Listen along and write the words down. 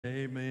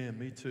Amen.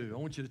 Me too. I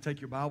want you to take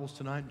your Bibles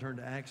tonight and turn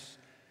to Acts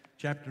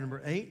chapter number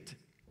 8.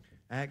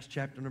 Acts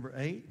chapter number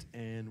 8,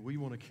 and we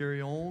want to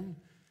carry on.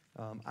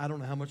 I don't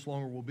know how much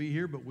longer we'll be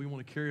here, but we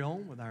want to carry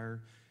on with our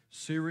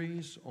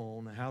series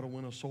on how to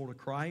win a soul to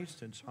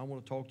Christ. And so I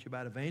want to talk to you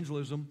about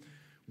evangelism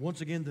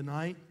once again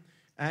tonight.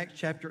 Acts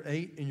chapter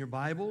 8 in your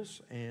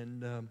Bibles,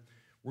 and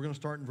we're going to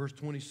start in verse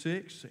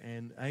 26.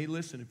 And hey,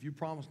 listen, if you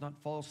promise not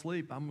to fall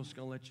asleep, I'm just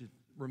going to let you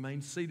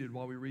remain seated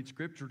while we read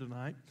Scripture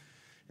tonight.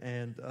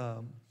 And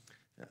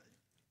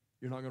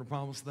you're not going to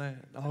promise that?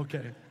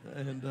 Okay.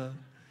 And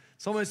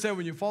somebody said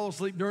when you fall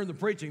asleep during the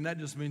preaching, that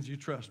just means you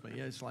trust me.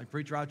 It's like,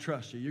 preacher, I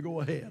trust you. You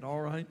go ahead,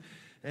 all right?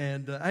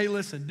 And hey,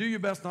 listen, do your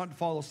best not to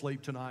fall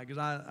asleep tonight, because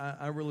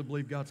I really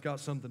believe God's got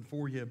something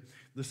for you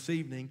this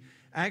evening.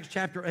 Acts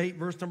chapter 8,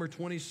 verse number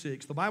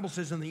 26. The Bible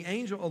says, "And the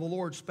angel of the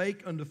Lord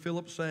spake unto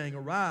Philip, saying,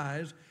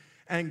 Arise,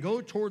 and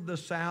go toward the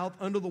south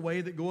unto the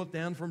way that goeth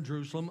down from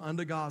Jerusalem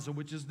unto Gaza,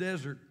 which is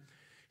desert.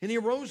 And he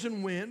arose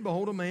and went.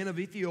 Behold, a man of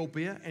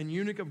Ethiopia, and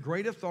eunuch of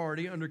great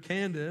authority under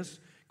Candace,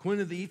 queen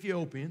of the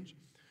Ethiopians,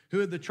 who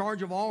had the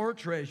charge of all her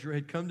treasure,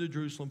 had come to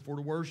Jerusalem for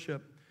to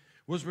worship,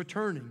 was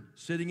returning,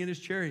 sitting in his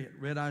chariot,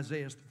 read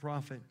Isaiah the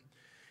prophet.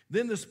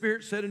 Then the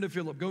Spirit said unto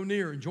Philip, Go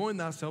near, and join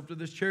thyself to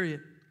this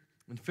chariot.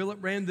 And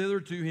Philip ran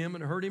thither to him,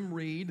 and heard him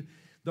read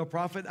the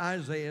prophet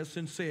Isaiah,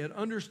 and said,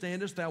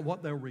 Understandest thou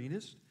what thou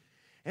readest?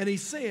 And he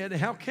said,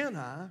 How can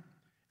I,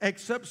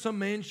 except some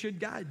man should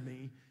guide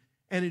me?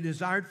 And he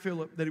desired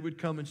Philip that he would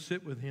come and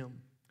sit with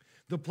him.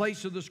 The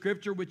place of the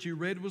scripture which he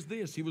read was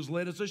this: He was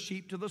led as a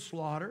sheep to the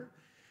slaughter,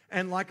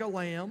 and like a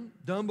lamb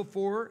dumb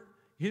before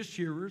his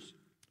shearers,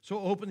 so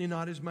opened he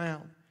not his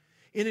mouth.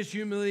 In his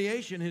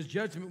humiliation his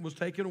judgment was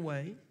taken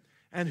away,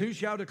 and who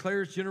shall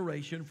declare his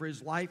generation? For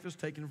his life is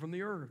taken from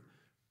the earth.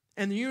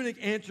 And the eunuch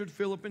answered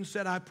Philip and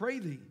said, I pray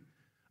thee,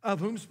 of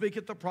whom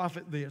speaketh the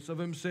prophet this? Of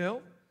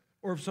himself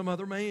or of some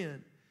other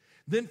man?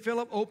 Then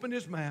Philip opened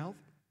his mouth,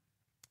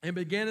 and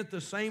began at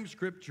the same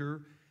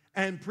scripture,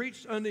 and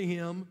preached unto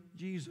him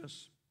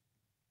Jesus.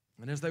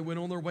 And as they went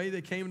on their way,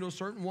 they came to a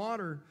certain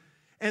water.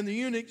 And the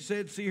eunuch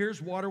said, See,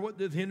 here's water, what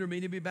doth hinder me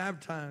to be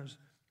baptized?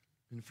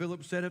 And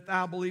Philip said, If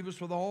thou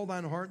believest with all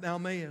thine heart, thou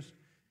mayest.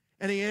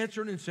 And he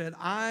answered and said,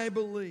 I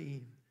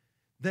believe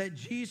that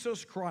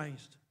Jesus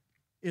Christ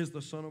is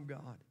the Son of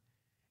God.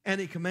 And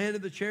he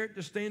commanded the chariot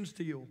to stand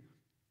still.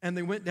 And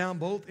they went down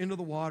both into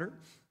the water,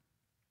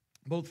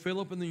 both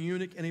Philip and the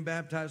eunuch, and he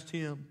baptized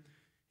him.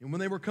 And when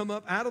they were come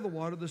up out of the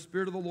water, the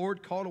Spirit of the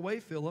Lord called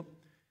away Philip,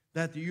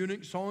 that the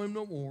eunuch saw him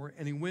no more,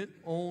 and he went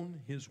on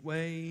his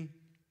way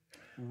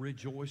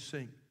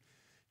rejoicing.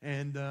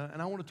 And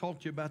I want to talk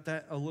to you about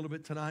that a little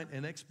bit tonight,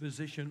 an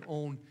exposition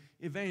on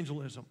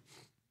evangelism.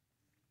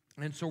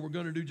 And so we're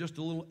going to do just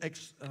a little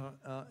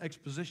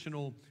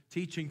expositional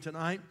teaching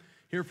tonight,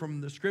 here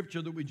from the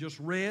scripture that we just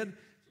read.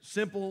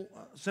 Simple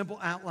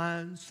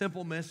outline,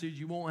 simple message.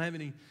 You won't have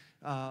any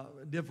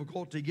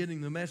difficulty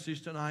getting the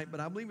message tonight, but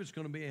I believe it's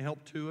going to be a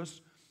help to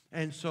us.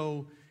 And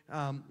so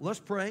let's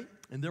pray,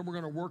 and then we're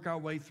going to work our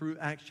way through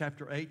Acts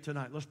chapter 8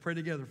 tonight. Let's pray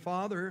together.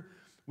 Father,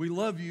 we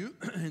love you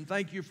and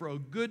thank you for a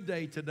good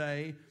day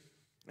today.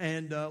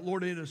 And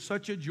Lord, it is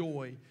such a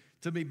joy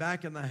to be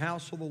back in the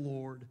house of the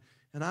Lord.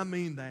 And I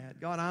mean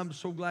that. God, I'm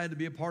so glad to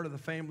be a part of the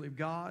family of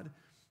God.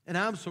 And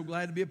I'm so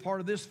glad to be a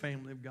part of this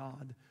family of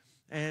God.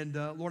 And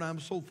Lord, I'm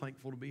so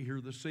thankful to be here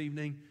this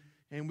evening.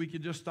 And we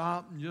could just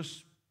stop and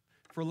just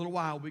for a little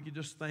while, we could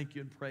just thank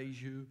you and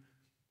praise you.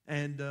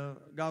 And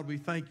God, we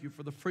thank you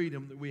for the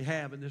freedom that we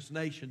have in this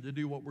nation to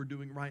do what we're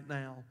doing right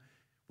now.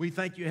 We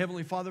thank you,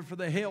 Heavenly Father, for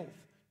the health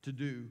to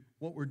do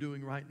what we're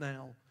doing right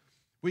now.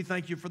 We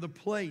thank you for the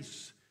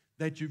place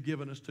that you've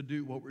given us to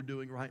do what we're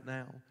doing right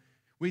now.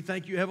 We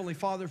thank you, Heavenly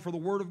Father, for the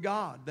Word of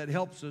God that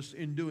helps us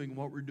in doing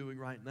what we're doing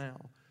right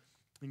now.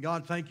 And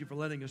God, thank you for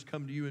letting us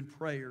come to you in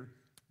prayer.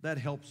 That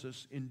helps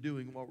us in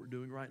doing what we're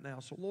doing right now.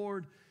 So,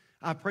 Lord,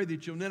 I pray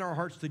that you'll knit our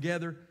hearts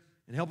together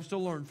and help us to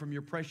learn from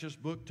your precious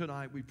book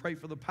tonight. We pray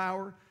for the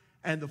power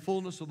and the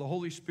fullness of the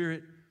Holy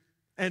Spirit.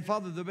 And,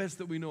 Father, the best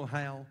that we know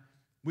how,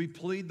 we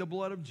plead the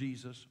blood of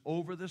Jesus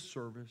over this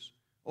service,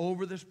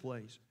 over this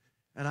place.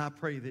 And I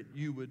pray that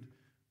you would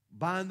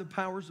bind the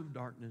powers of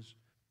darkness.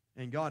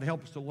 And, God,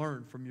 help us to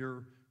learn from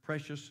your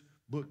precious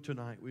book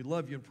tonight. We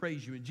love you and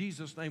praise you. In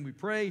Jesus' name we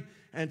pray,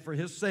 and for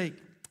his sake,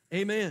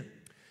 amen.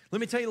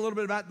 Let me tell you a little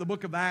bit about the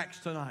book of Acts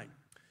tonight.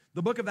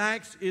 The book of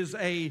Acts is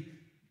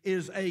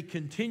a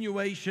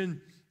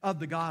continuation of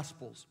the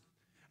Gospels,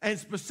 and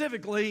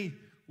specifically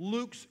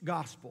Luke's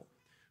Gospel.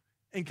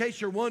 In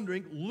case you're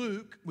wondering,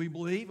 Luke, we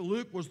believe,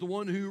 Luke was the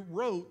one who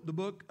wrote the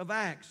book of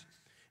Acts.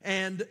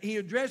 And he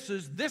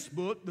addresses this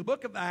book, the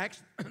book of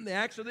Acts, the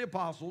Acts of the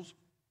Apostles,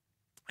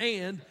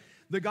 and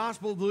the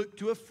Gospel of Luke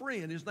to a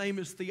friend. His name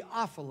is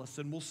Theophilus,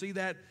 and we'll see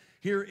that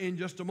here in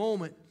just a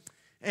moment.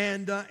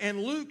 And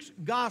Luke's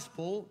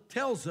Gospel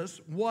tells us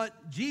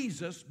what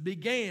Jesus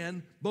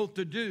began both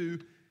to do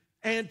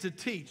and to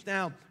teach.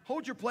 Now,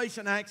 hold your place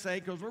in Acts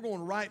 8, because we're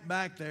going right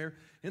back there,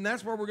 and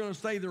that's where we're going to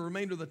stay the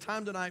remainder of the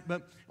time tonight.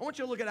 But I want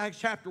you to look at Acts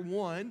chapter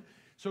 1.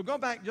 So go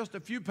back just a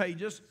few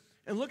pages.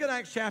 and look at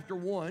Acts chapter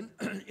 1,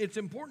 it's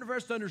important for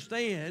us to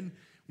understand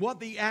what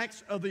the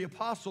Acts of the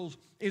Apostles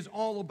is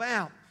all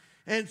about.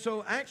 And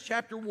so Acts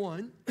chapter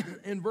 1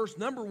 and verse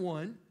number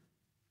 1,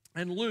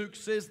 and Luke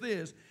says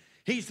this.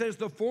 He says,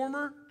 the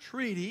former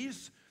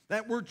treatise,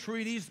 that word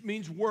treatise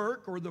means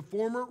work, or the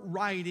former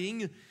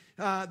writing,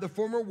 the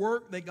former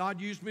work that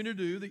God used me to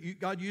do, that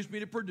God used me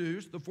to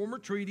produce, the former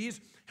treatise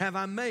have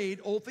I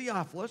made, O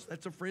Theophilus,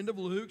 that's a friend of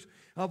Luke's,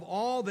 of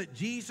all that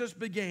Jesus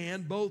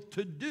began both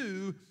to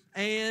do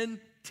and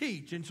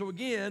teach. And so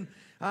again,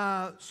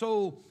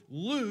 so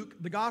Luke,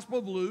 the Gospel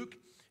of Luke,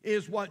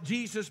 is what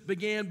Jesus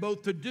began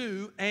both to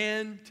do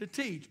and to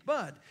teach.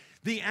 But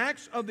the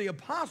Acts of the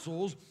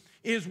Apostles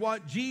is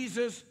what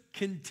Jesus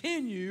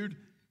continued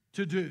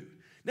to do.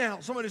 Now,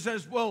 somebody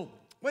says, well,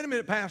 wait a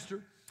minute,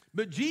 Pastor,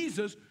 but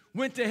Jesus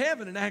went to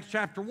heaven in Acts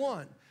chapter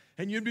 1.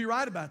 And you'd be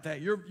right about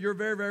that. You're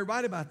very, very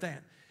right about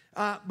that.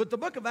 But the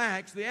book of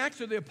Acts, the Acts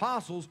of the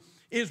Apostles,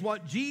 is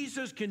what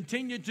Jesus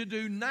continued to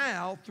do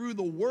now through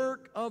the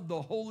work of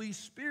the Holy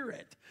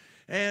Spirit.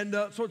 And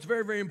so it's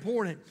very, very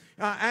important.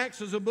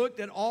 Acts is a book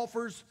that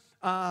offers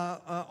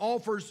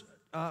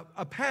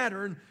a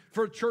pattern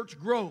for church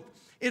growth.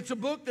 It's a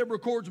book that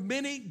records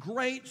many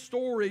great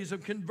stories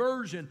of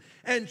conversion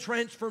and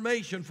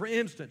transformation. For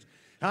instance,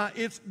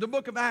 it's the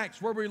book of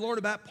Acts where we learn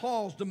about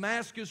Paul's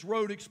Damascus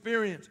Road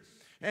experience.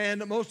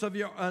 And most of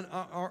you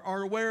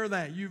are aware of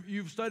that.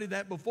 You've studied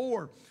that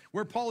before,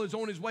 where Paul is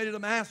on his way to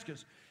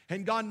Damascus.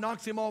 And God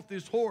knocks him off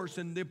this horse,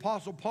 and the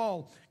Apostle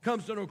Paul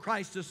comes to know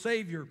Christ as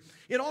Savior.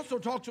 It also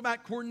talks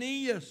about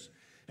Cornelius.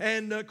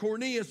 And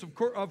Cornelius, of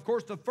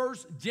course, the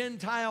first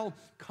Gentile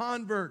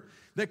convert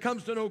that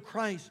comes to know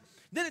Christ.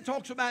 Then it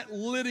talks about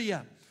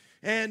Lydia.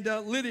 And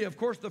Lydia, of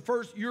course, the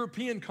first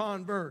European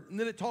convert. And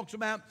then it talks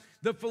about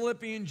the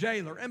Philippian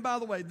jailer. And by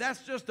the way,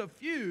 that's just a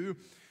few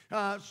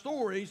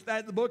stories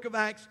that the book of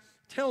Acts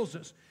tells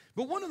us.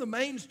 But one of the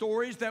main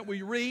stories that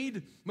we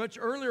read much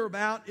earlier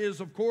about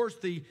is, of course,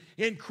 the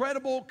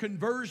incredible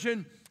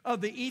conversion of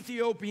the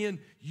Ethiopian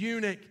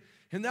eunuch.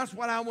 And that's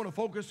what I want to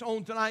focus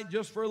on tonight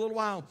just for a little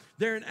while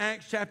there in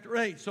Acts chapter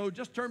 8. So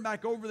just turn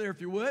back over there if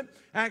you would,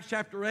 Acts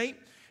chapter 8.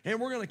 And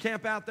we're going to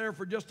camp out there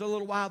for just a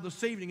little while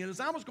this evening. And as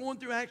I was going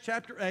through Acts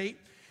chapter 8,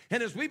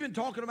 and as we've been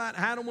talking about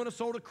how to win a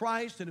soul to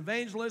Christ and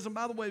evangelism,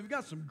 by the way, we've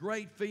got some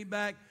great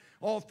feedback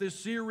off this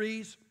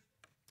series,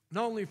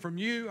 not only from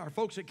you, our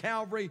folks at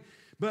Calvary,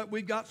 but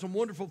we've got some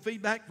wonderful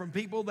feedback from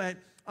people that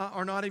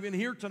are not even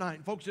here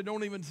tonight. Folks that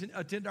don't even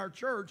attend our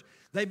church,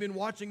 they've been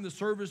watching the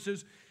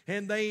services,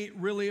 and they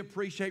really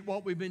appreciate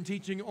what we've been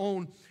teaching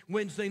on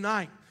Wednesday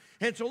night.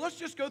 And so let's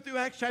just go through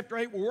Acts chapter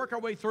 8. We'll work our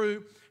way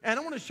through, and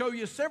I want to show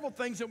you several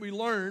things that we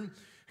learned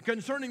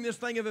concerning this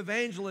thing of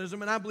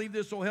evangelism, and I believe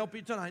this will help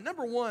you tonight.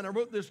 Number one, I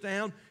wrote this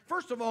down.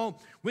 First of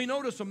all, we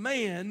notice a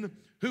man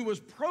who was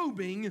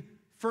probing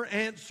for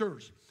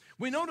answers.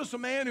 We notice a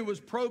man who was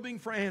probing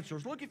for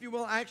answers. Look, if you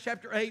will, Acts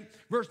chapter 8,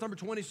 verse number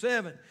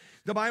 27.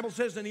 The Bible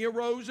says, and he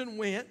arose and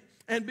went,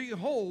 and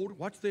behold,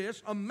 watch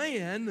this, a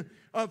man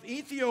of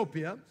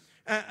Ethiopia,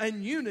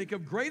 an eunuch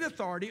of great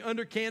authority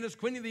under Candace,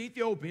 queen of the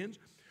Ethiopians,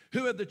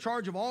 who had the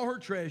charge of all her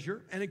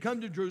treasure, and had come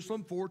to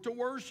Jerusalem for to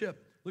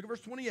worship. Look at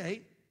verse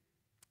 28.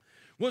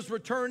 Was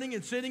returning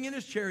and sitting in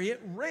his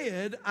chariot,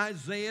 read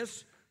Isaiah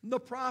the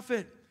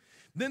prophet.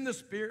 Then the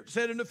Spirit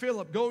said unto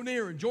Philip, go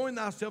near and join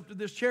thyself to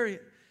this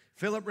chariot.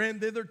 Philip ran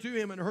thither to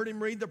him and heard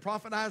him read the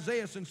prophet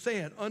Isaiah and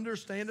said,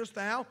 understandest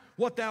thou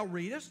what thou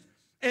readest?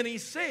 And he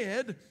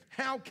said,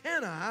 how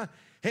can I,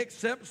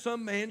 except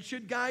some man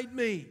should guide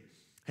me?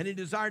 And he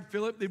desired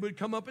Philip that he would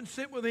come up and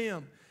sit with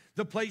him.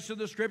 The place of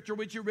the scripture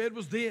which he read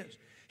was this.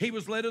 He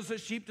was led as a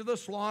sheep to the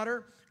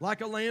slaughter,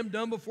 like a lamb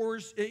dumb before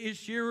his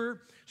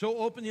shearer, so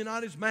opened he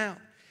not his mouth.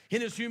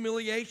 In his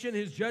humiliation,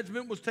 his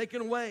judgment was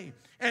taken away.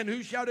 And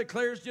who shall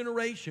declare his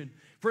generation?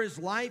 For his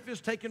life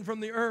is taken from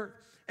the earth.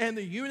 And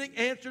the eunuch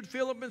answered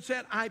Philip and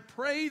said, I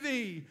pray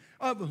thee,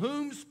 of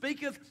whom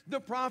speaketh the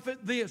prophet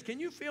this? Can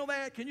you feel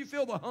that? Can you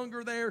feel the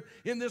hunger there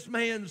in this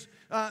man's,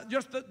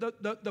 just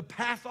the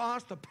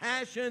pathos, the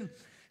passion?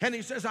 And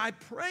he says, I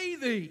pray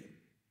thee,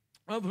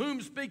 of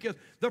whom speaketh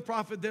the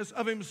prophet this?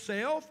 Of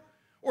himself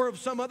or of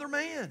some other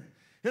man?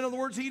 In other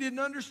words, he didn't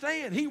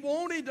understand. He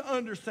wanted to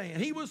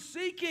understand. He was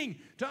seeking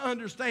to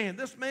understand.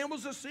 This man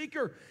was a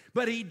seeker,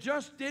 but he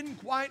just didn't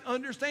quite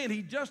understand.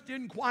 He just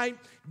didn't quite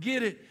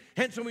get it.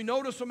 And so we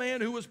notice a man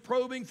who was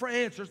probing for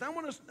answers. Now, I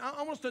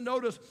want us to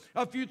notice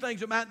a few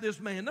things about this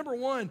man. Number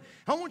one,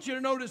 I want you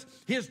to notice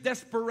his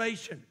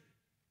desperation.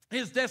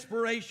 His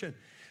desperation.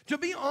 To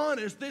be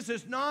honest, this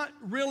is not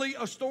really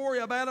a story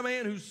about a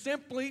man who's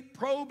simply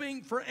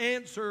probing for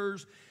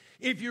answers.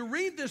 If you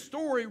read this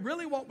story,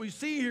 really what we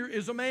see here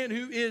is a man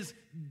who is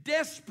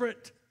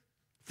desperate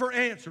for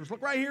answers.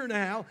 Look right here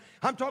now.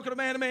 I'm talking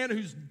about a man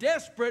who's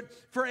desperate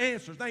for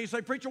answers. Now you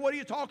say, preacher, what are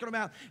you talking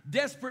about?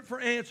 Desperate for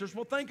answers.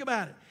 Well, think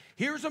about it.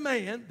 Here's a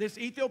man, this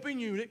Ethiopian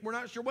eunuch, we're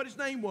not sure what his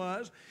name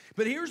was,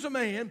 but here's a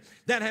man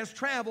that has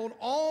traveled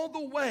all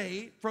the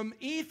way from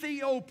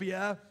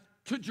Ethiopia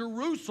to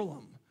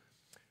Jerusalem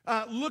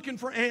looking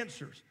for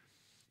answers.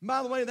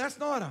 By the way, that's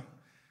not a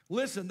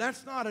listen,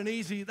 that's not an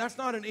easy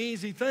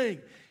thing.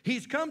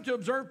 He's come to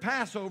observe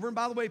Passover, and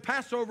by the way,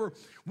 Passover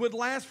would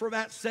last for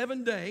about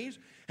 7 days,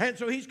 and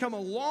so he's come a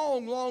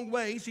long, long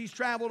ways. He's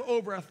traveled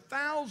over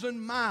 1,000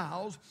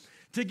 miles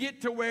to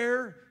get to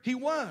where he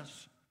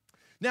was.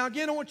 Now,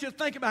 again, I want you to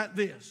think about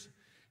this,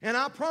 and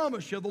I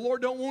promise you, the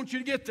Lord don't want you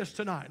to get this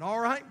tonight, all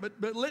right?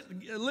 But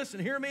listen,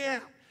 hear me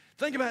out.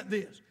 Think about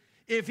this.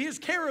 If his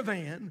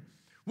caravan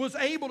was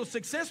able to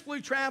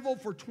successfully travel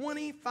for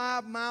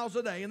 25 miles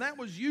a day, and that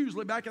was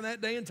usually, back in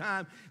that day and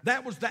time,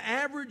 that was the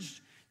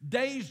average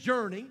day's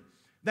journey.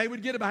 They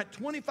would get about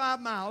 25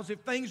 miles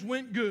if things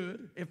went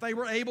good, if they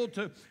were able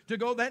to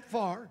go that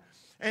far,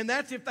 and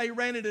that's if they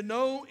ran into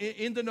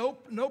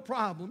no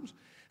problems.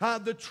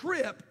 The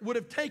trip would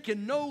have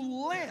taken no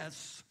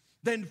less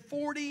than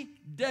 40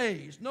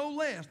 days, no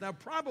less. Now,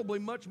 probably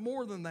much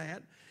more than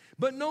that,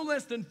 but no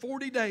less than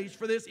 40 days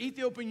for this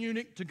Ethiopian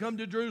eunuch to come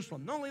to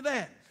Jerusalem. Not only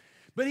that,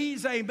 but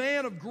he's a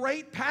man of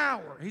great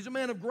power. He's a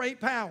man of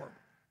great power.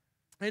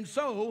 And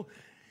so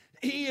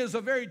he is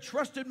a very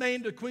trusted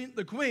man to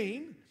the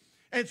queen.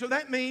 And so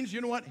that means,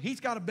 you know what, he's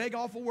got to beg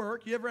off of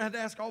work. You ever had to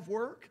ask off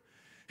work?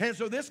 And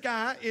so this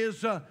guy is,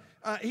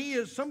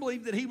 some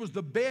believe that he was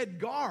the bed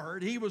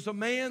guard. He was a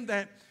man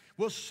that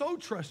was so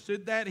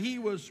trusted that he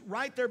was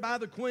right there by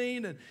the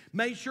queen and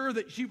made sure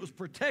that she was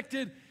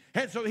protected.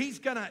 And so he's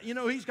got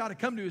to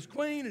come to his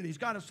queen, and he's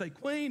got to say,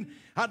 "Queen,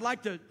 I'd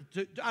like to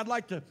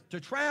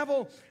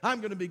travel. I'm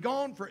going to be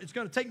gone it's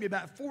going to take me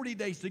about 40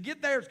 days to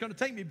get there. It's going to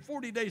take me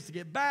 40 days to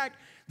get back.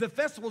 The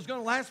festival is going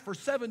to last for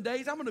 7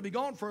 days. I'm going to be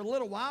gone for a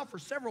little while, for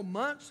several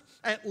months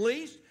at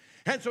least."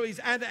 And so he's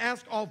had to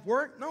ask off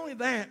work. Not only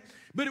that,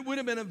 but it would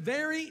have been a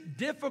very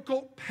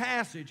difficult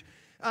passage.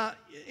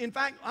 In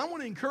fact, I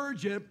want to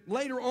encourage you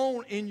later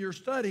on in your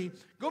study,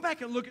 go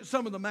back and look at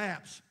some of the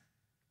maps,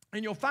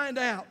 and you'll find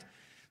out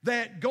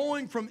that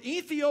going from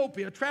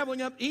Ethiopia,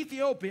 traveling up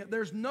Ethiopia,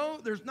 there's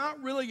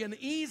not really an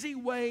easy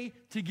way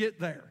to get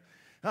there.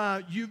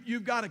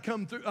 You've got to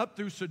come up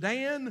through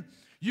Sudan.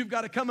 You've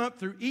got to come up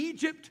through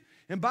Egypt.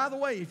 And by the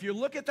way, if you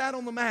look at that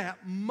on the map,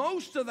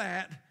 most of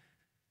that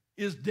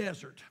is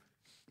desert.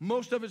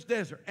 Most of it's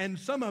desert, and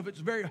some of it's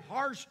very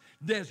harsh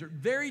desert,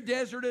 very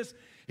desertous.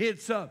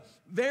 It's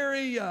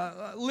very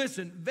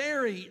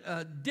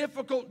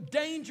difficult,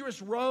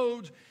 dangerous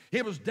roads.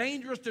 It was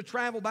dangerous to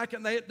travel back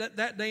in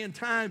that day and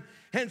time.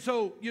 And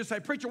so you say,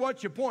 "Preacher,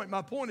 what's your point?"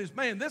 My point is,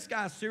 man, this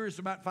guy's serious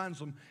about finding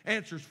some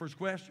answers for his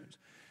questions.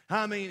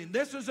 I mean,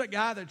 this is a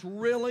guy that's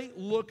really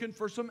looking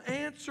for some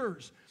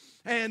answers.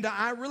 And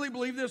I really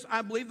believe this.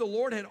 I believe the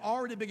Lord had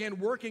already began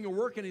working a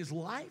work in his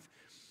life.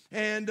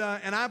 And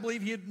I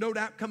believe he had no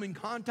doubt come in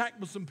contact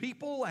with some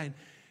people,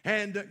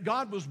 and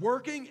God was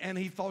working, and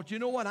he thought, you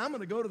know what, I'm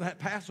going to go to that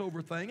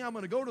Passover thing. I'm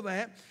going to go to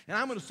that, and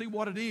I'm going to see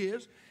what it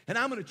is, and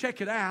I'm going to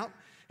check it out.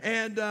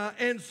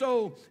 And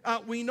so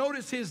we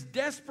notice his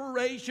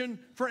desperation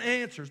for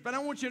answers. But I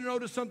want you to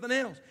notice something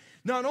else.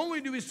 Not only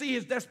do we see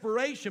his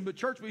desperation, but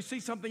church, we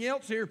see something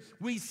else here.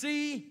 We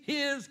see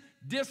his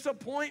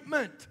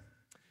disappointment.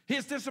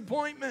 His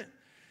disappointment.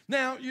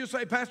 Now, you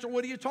say, "Pastor,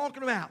 what are you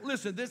talking about?"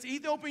 Listen, this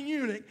Ethiopian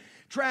eunuch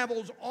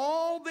travels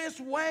all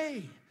this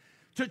way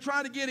to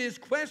try to get his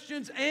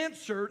questions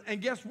answered.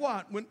 And guess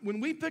what? When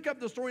we pick up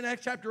the story in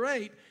Acts chapter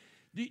 8,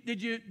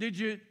 did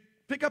you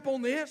pick up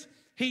on this?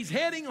 He's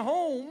heading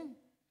home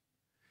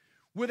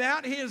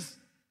without his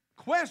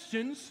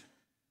questions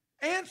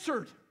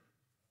answered.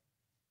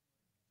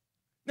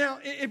 Now,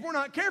 if we're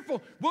not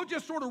careful, we'll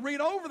just sort of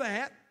read over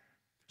that.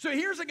 So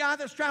here's a guy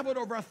that's traveled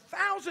over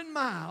 1,000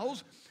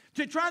 miles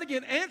to try to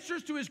get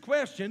answers to his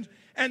questions.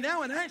 And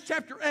now in Acts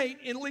chapter 8,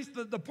 in at least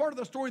the part of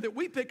the story that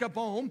we pick up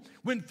on,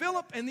 when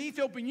Philip and the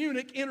Ethiopian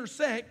eunuch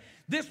intersect,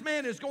 this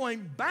man is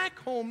going back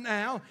home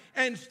now,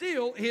 and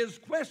still his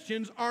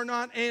questions are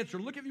not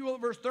answered. Look, if you will,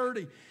 at verse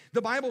 30.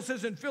 The Bible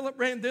says, "And Philip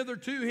ran thither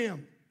to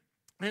him,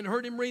 and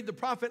heard him read the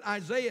prophet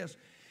Isaiah,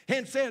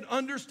 and said,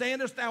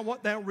 Understandest thou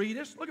what thou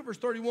readest?" Look at verse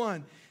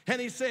 31.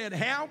 "And he said,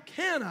 How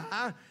can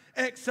I,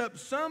 except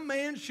some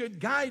man should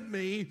guide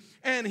me?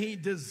 And he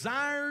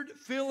desired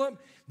Philip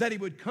that he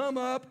would come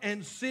up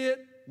and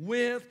sit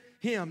with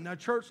him." Now,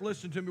 church,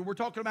 listen to me. We're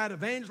talking about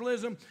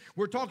evangelism.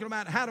 We're talking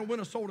about how to win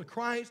a soul to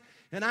Christ.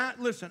 And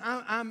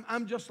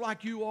I'm just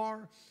like you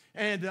are.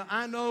 And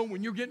I know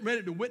when you're getting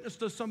ready to witness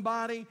to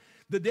somebody,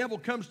 the devil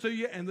comes to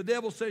you, and the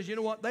devil says, "You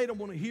know what? They don't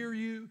want to hear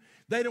you.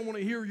 They don't want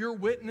to hear your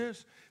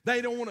witness.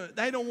 They don't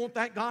want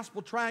that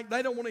gospel tract.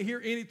 They don't want to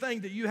hear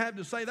anything that you have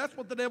to say." That's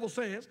what the devil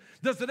says.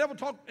 Does the devil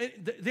talk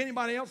to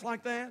anybody else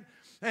like that?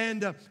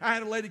 And I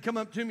had a lady come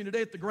up to me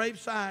today at the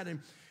graveside,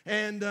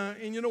 and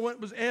you know what?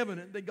 It was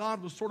evident that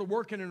God was sort of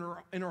working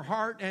in her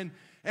heart, and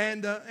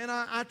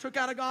I took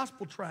out a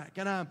gospel tract,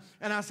 and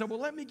I said, "Well,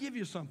 let me give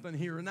you something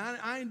here." And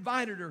I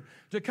invited her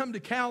to come to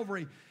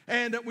Calvary.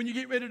 And when you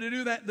get ready to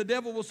do that, the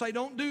devil will say,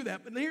 "Don't do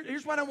that." But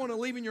here's what I want to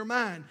leave in your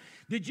mind.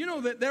 Did you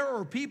know that there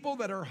are people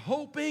that are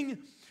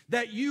hoping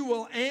that you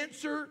will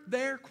answer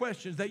their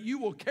questions, that you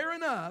will care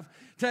enough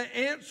to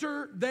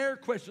answer their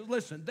questions.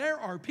 Listen, there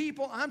are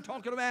people I'm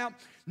talking about,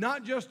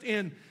 not just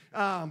in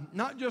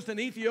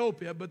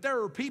Ethiopia, but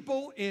there are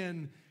people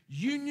in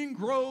Union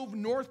Grove,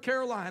 North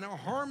Carolina,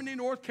 Harmony,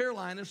 North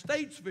Carolina,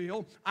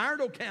 Statesville,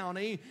 Iredell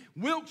County,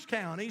 Wilkes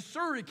County,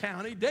 Surrey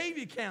County,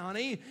 Davie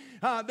County.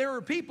 There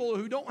are people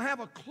who don't have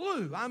a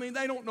clue. I mean,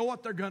 they don't know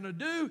what they're going to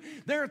do.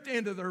 They're at the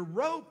end of their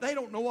rope. They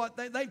don't know what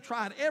they've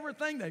tried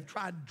everything. They've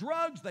tried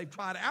drugs. They've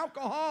tried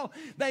alcohol.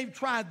 They've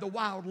tried the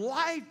wild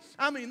life.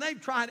 I mean, they've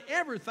tried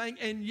everything,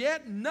 and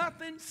yet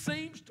nothing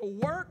seems to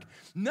work.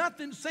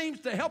 Nothing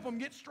seems to help them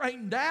get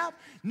straightened out.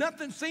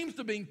 Nothing seems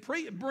to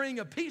bring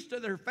a peace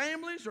to their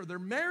families or their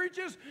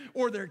marriages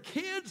or their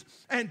kids,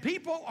 and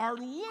people are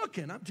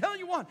looking. I'm telling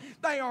you what,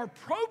 they are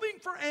probing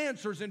for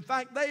answers. In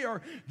fact, they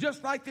are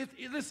just like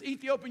this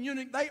Ethiopian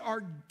eunuch. They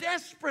are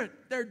desperate.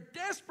 They're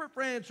desperate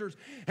for answers.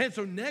 And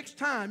so next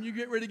time you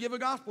get ready to give a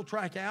gospel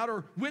tract out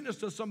or witness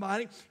to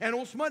somebody, and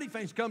old smutty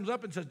face comes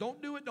up and says,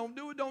 don't do it, don't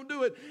do it, don't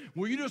do it.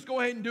 Well, you just go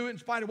ahead and do it in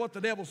spite of what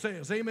the devil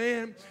says.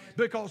 Amen?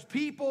 Because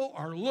people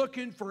are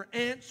looking for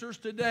answers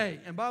today.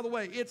 And by the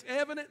way, it's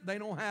evident they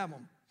don't have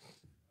them.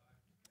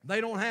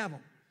 They don't have them.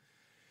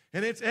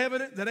 And it's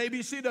evident that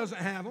ABC doesn't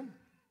have them,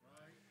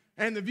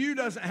 and The View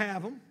doesn't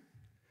have them,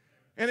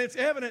 and it's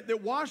evident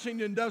that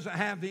Washington doesn't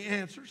have the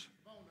answers.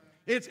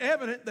 It's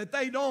evident that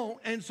they don't,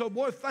 and so,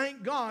 boy,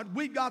 thank God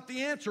we got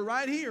the answer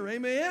right here,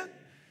 amen?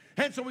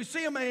 And so we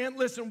see a man,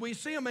 listen, we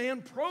see a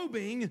man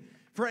probing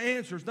for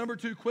answers. Number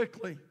two,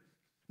 quickly.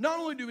 Not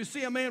only do we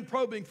see a man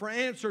probing for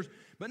answers,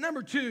 but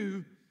number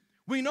two,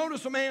 we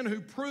notice a man who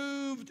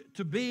proved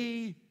to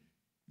be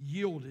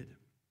yielded.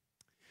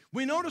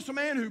 We notice a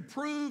man who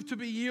proved to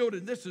be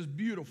yielded. This is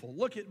beautiful.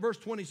 Look at verse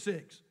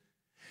 26.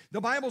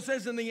 The Bible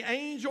says, and the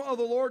angel of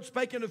the Lord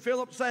spake unto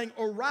Philip, saying,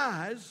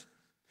 arise,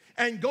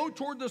 and go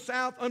toward the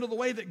south unto the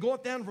way that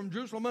goeth down from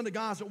Jerusalem unto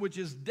Gaza, which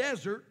is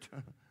desert.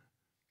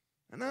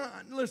 And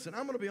listen,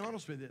 I'm going to be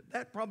honest with you.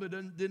 That probably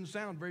didn't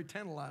sound very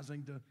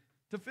tantalizing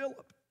to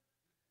Philip.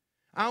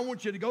 I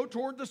want you to go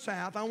toward the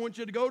south. I want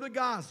you to go to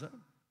Gaza.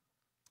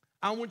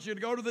 I want you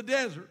to go to the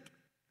desert.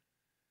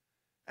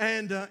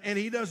 And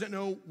he doesn't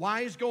know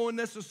why he's going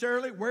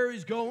necessarily, where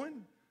he's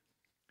going.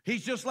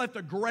 He's just left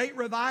a great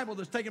revival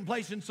that's taking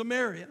place in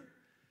Samaria.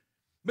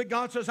 But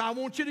God says, I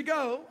want you to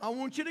go. I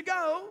want you to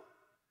go.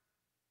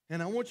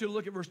 And I want you to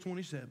look at verse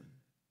 27.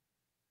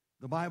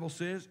 The Bible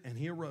says, and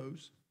he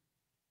arose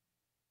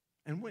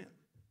and went.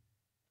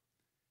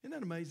 Isn't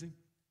that amazing?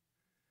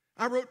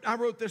 I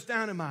wrote this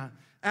down in my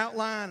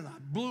outline, and I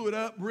blew it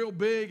up real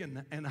big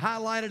and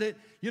highlighted it.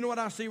 You know what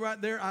I see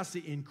right there? I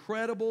see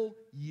incredible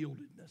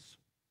yieldedness.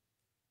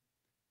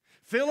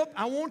 Philip,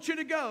 I want you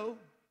to go.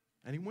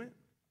 And he went.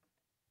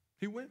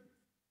 He went.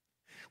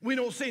 We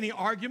don't see any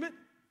argument.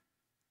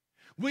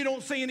 We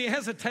don't see any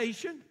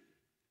hesitation.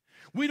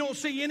 We don't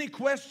see any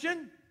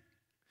question.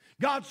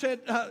 God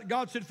said,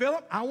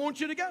 Philip, I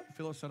want you to go.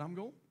 Philip said, I'm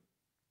going.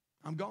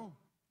 I'm gone.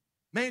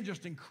 Man,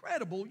 just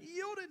incredible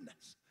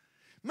yieldedness.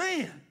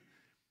 Man,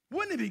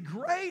 wouldn't it be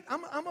great?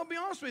 I'm going to be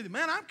honest with you.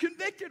 Man, I'm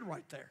convicted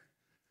right there.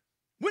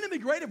 Wouldn't it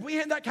be great if we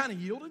had that kind of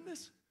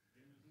yieldedness?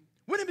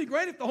 Wouldn't it be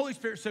great if the Holy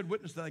Spirit said,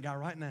 witness to that guy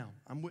right now?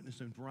 I'm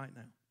witnessing for right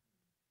now.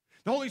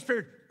 The Holy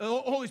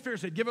Spirit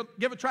said, give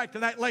a tract to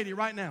that lady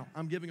right now.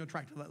 I'm giving a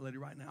tract to that lady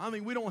right now. I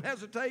mean, we don't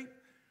hesitate.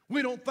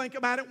 We don't think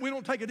about it. We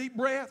don't take a deep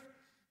breath.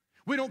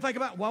 We don't think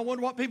about, well, I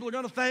wonder what people are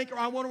going to think, or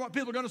I wonder what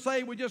people are going to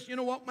say. We just, you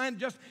know what, man,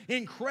 just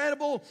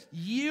incredible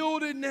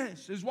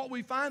yieldedness is what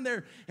we find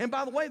there. And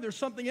by the way, there's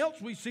something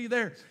else we see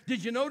there.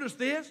 Did you notice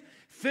this?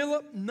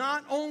 Philip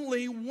not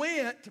only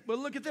went, but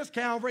look at this,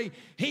 Calvary,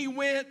 he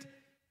went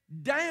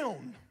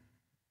down.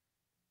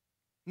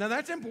 Now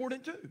that's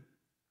important too.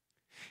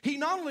 He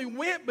not only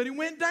went, but he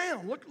went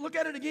down. Look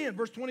at it again,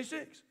 verse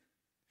 26.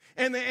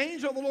 And the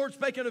angel of the Lord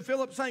spake unto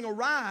Philip, saying,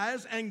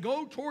 arise and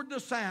go toward the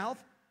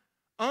south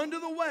unto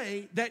the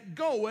way that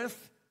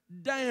goeth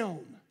down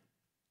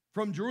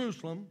from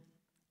Jerusalem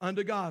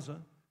unto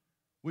Gaza,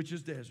 which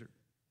is desert.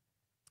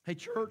 Hey,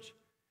 church,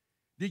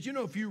 did you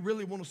know if you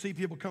really want to see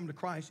people come to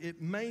Christ,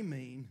 it may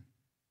mean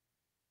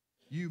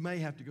you may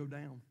have to go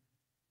down.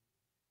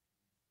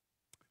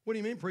 What do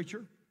you mean,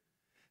 preacher?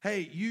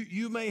 Hey,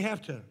 you may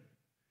have to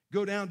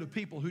go down to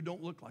people who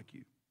don't look like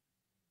you.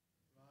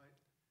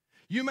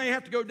 You may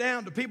have to go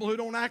down to people who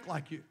don't act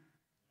like you.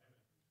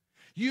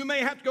 You may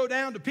have to go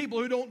down to people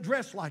who don't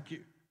dress like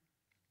you.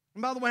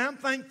 And by the way, I'm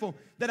thankful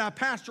that I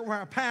pastor where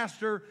I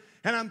pastor,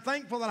 and I'm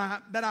thankful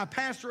that I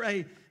pastor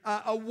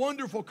a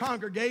wonderful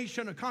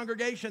congregation, a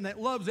congregation that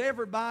loves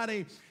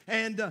everybody.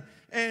 And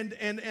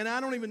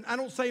I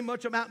don't say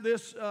much about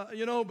this,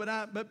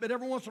 but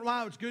every once in a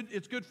while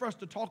it's good for us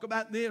to talk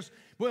about this.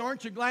 Well,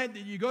 aren't you glad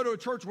that you go to a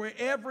church where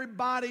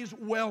everybody's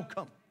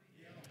welcome?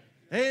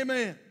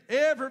 Amen.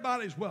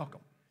 Everybody's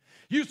welcome.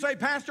 You say,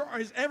 Pastor,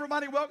 is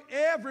everybody welcome?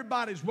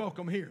 Everybody's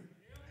welcome here.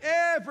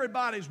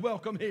 Everybody's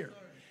welcome here.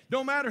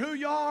 No matter who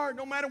you are,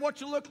 no matter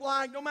what you look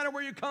like, no matter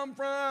where you come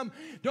from,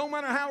 no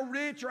matter how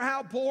rich or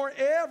how poor,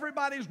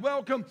 everybody's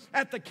welcome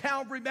at the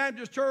Calvary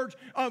Baptist Church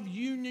of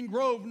Union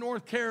Grove,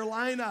 North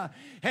Carolina.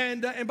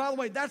 And by the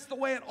way, that's the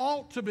way it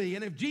ought to be.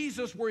 And if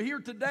Jesus were here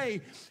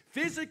today,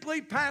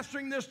 physically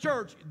pastoring this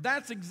church,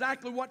 that's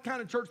exactly what kind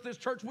of church this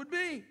church would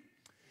be.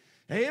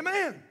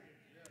 Amen.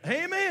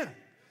 Amen.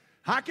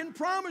 I can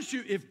promise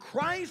you, if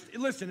Christ,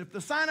 listen, if the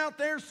sign out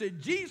there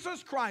said,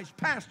 Jesus Christ,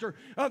 pastor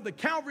of the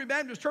Calvary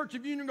Baptist Church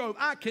of Union Grove,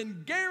 I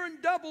can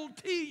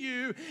guarantee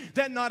you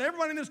that not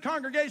everyone in this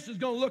congregation is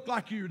going to look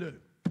like you do.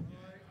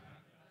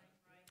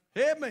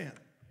 Amen.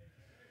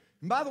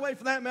 And by the way,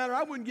 for that matter,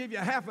 I wouldn't give you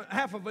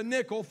half of a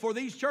nickel for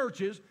these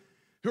churches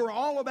who are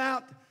all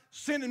about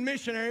sending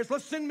missionaries.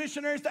 Let's send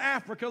missionaries to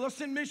Africa. Let's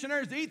send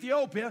missionaries to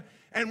Ethiopia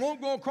and won't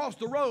go across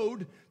the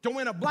road to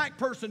win a black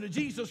person to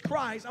Jesus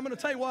Christ. I'm going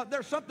to tell you what,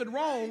 there's something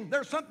wrong.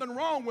 There's something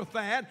wrong with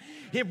that.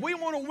 If we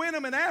want to win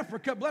them in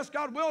Africa, bless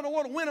God, we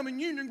want to win them in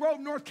Union Grove,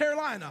 North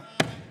Carolina.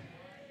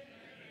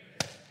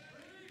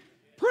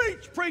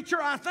 Preach,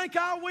 preacher, I think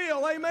I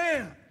will.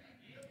 Amen.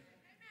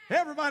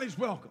 Everybody's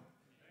welcome.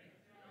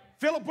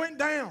 Philip went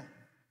down.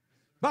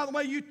 By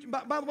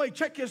the way,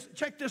 check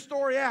this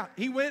story out.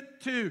 He went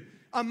to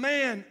a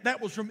man that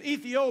was from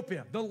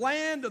Ethiopia, the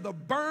land of the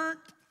burnt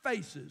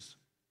faces.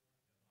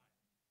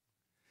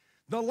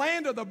 The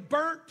land of the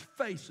burnt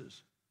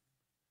faces.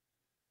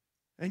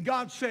 And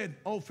God said,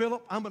 oh,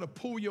 Philip, I'm going to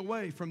pull you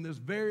away from this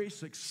very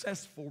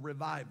successful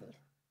revival.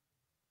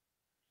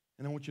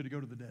 And I want you to go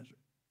to the desert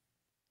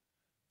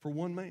for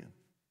one man.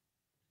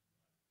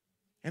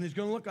 And he's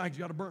going to look like he's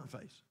got a burnt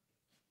face.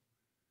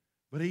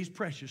 But he's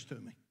precious to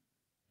me.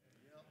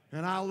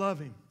 And I love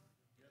him.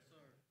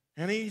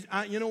 And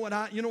you know what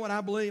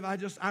I believe?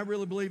 I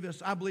really believe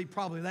this. I believe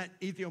probably that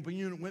Ethiopian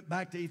eunuch went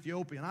back to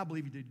Ethiopia, and I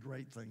believe he did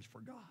great things for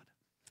God.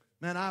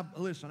 Man,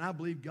 I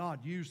believe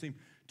God used him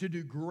to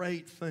do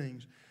great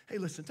things. Hey,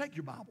 listen, take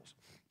your Bibles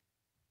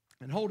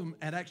and hold them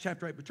at Acts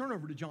chapter 8, but turn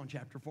over to John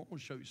chapter 4. I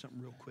want to show you something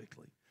real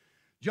quickly.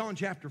 John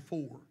chapter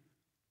 4.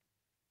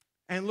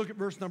 And look at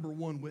verse number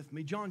 1 with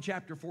me. John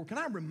chapter 4. Can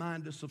I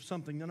remind us of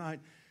something tonight?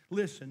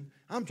 Listen,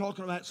 I'm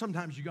talking about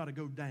sometimes you got to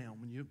go down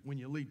when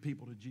you lead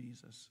people to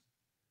Jesus.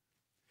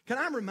 Can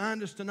I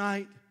remind us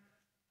tonight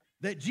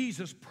that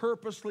Jesus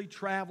purposely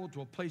traveled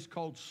to a place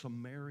called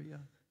Samaria?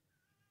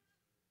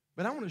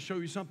 But I want to show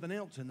you something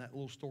else in that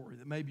little story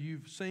that maybe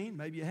you've seen,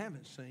 maybe you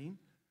haven't seen.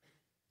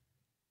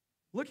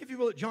 Look, if you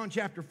will, at John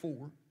chapter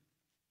 4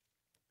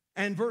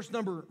 and verse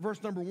number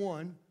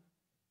 1.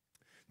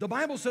 The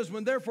Bible says,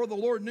 when therefore the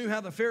Lord knew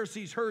how the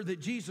Pharisees heard that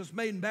Jesus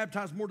made and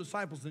baptized more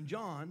disciples than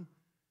John,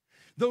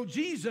 though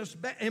Jesus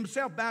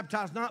himself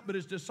baptized not, but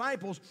his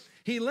disciples,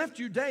 he left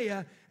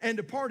Judea and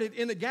departed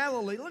into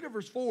Galilee. Look at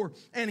verse 4.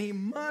 And he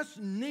must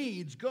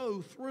needs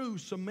go through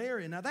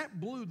Samaria. Now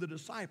that blew the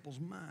disciples'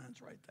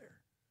 minds right there.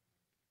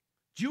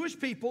 Jewish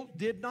people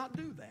did not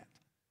do that.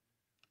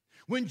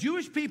 When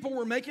Jewish people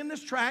were making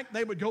this track,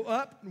 they would go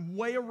up and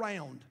way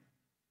around.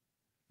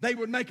 They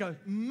would make a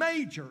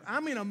major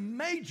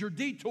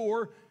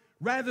detour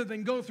rather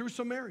than go through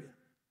Samaria.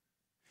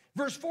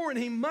 Verse 4, and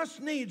he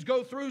must needs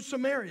go through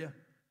Samaria.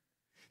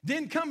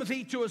 Then cometh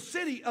he to a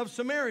city of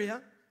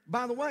Samaria.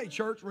 By the way,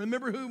 church,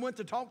 remember who he went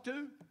to talk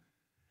to?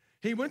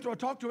 He went to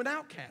talk to an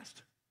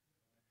outcast.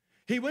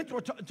 He went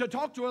to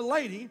talk to a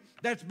lady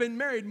that's been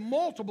married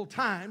multiple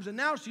times, and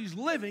now she's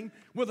living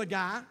with a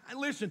guy. And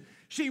listen,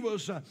 she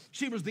was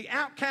the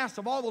outcast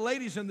of all the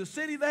ladies in the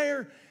city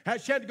there.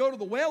 She had to go to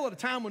the well at a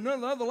time when none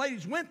of the other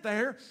ladies went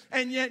there.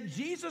 And yet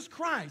Jesus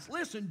Christ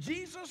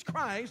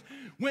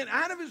went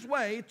out of his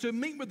way to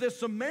meet with this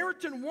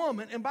Samaritan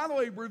woman, and by the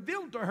way,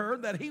 revealed to her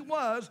that he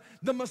was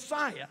the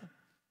Messiah.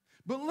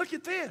 But look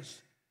at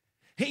this.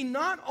 He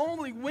not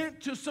only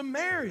went to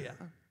Samaria,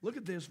 look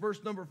at this,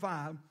 verse number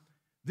 5,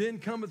 then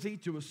cometh he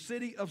to a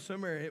city of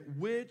Samaria,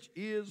 which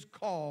is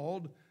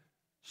called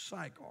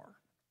Sychar.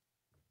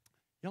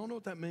 Y'all know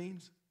what that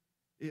means?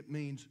 It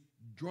means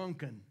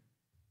drunken.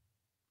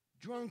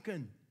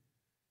 Drunken.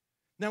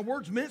 Now,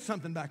 words meant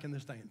something back in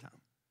this day and time.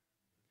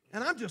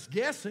 And I'm just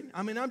guessing.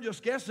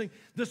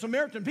 The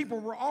Samaritan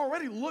people were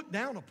already looked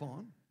down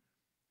upon.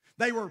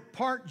 They were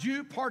part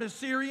Jew, part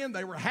Assyrian.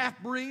 They were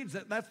half-breeds.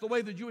 That's the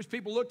way the Jewish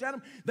people looked at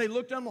them. They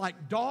looked at them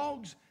like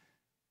dogs.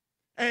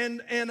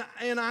 And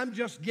I'm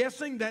just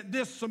guessing that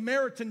this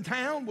Samaritan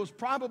town was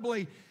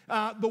probably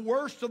the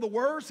worst of the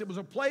worst. It was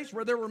a place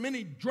where there were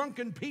many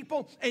drunken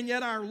people, and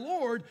yet our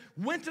Lord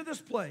went to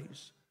this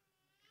place.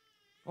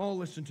 Oh,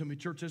 listen to me,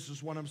 church. This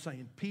is what I'm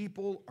saying.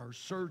 People are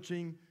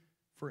searching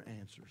for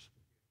answers.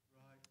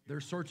 They're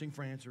searching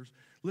for answers.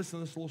 Listen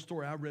to this little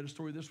story. I read a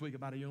story this week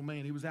about a young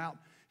man. He was out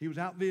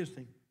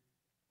visiting,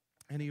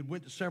 and he had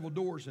went to several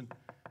doors and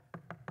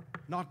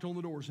knocked on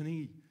the doors, and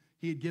he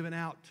had given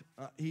out,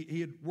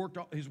 he had worked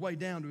his way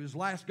down to his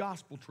last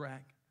gospel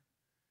tract.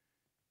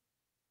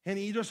 And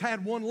he just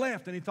had one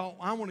left, and he thought,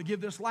 I want to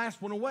give this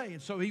last one away.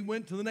 And so he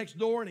went to the next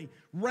door, and he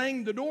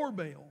rang the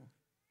doorbell,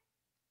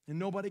 and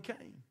nobody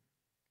came.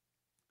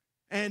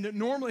 And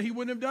normally he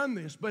wouldn't have done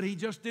this, but he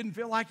just didn't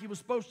feel like he was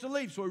supposed to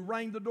leave, so he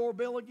rang the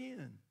doorbell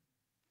again.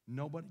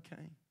 Nobody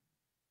came.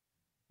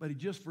 But he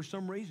just, for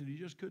some reason, he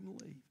just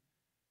couldn't leave.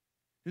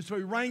 And so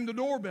he rang the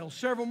doorbell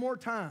several more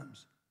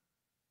times.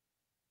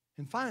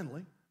 And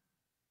finally,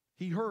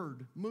 he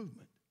heard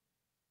movement.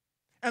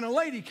 And a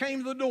lady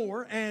came to the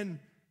door, and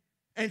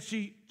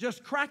she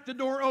just cracked the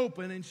door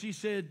open, and she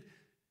said,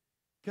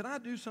 "Can I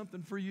do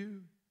something for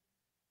you?"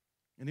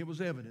 And it was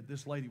evident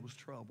this lady was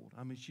troubled.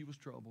 I mean, she was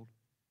troubled.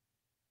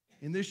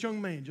 And this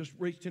young man just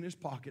reached in his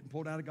pocket and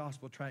pulled out a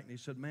gospel tract, and he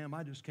said, "Ma'am,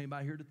 I just came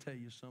by here to tell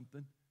you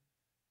something.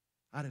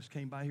 I just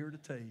came by here to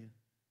tell you,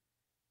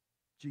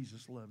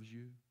 Jesus loves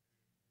you.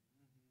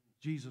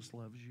 Jesus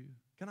loves you.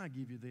 Can I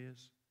give you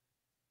this?"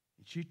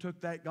 And she took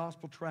that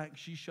gospel tract,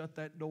 she shut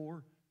that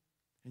door,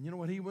 and you know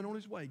what? He went on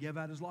his way, gave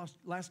out his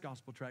last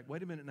gospel tract.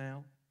 Wait a minute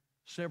now.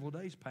 Several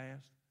days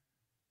passed,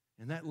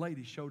 and that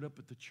lady showed up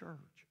at the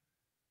church.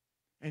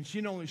 And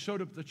she not only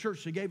showed up at the church,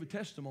 she gave a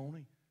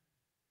testimony.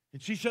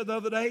 And she said the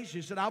other day,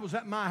 she said, "I was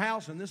at my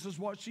house," and this is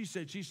what she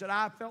said. She said,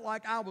 "I felt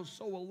like I was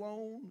so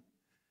alone."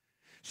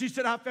 She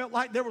said, "I felt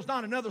like there was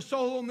not another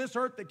soul on this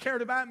earth that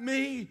cared about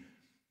me."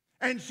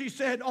 And she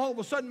said, all of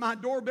a sudden my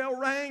doorbell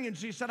rang, and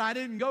she said, "I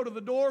didn't go to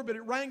the door, but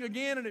it rang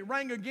again, and it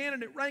rang again,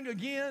 and it rang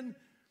again."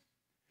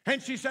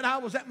 And she said, "I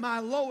was at my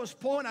lowest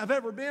point I've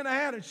ever been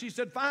at." And she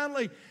said,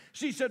 finally,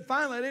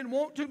 I didn't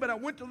want to, but I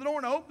went to the door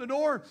and I opened the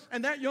door,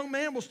 and that young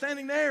man was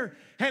standing there.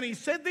 And he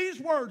said these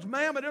words,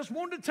 "Ma'am, I just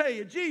wanted to tell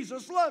you,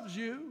 Jesus loves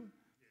you."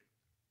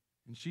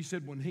 And she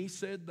said, when he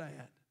said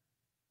that,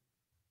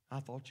 I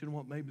thought, you know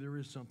what, maybe there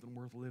is something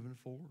worth living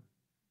for.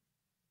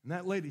 And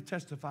that lady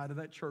testified to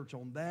that church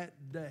on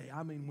that day.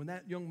 I mean, when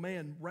that young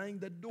man rang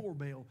the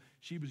doorbell,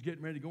 she was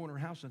getting ready to go in her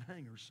house and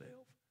hang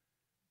herself.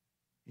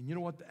 And you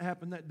know what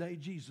happened that day?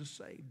 Jesus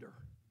saved her.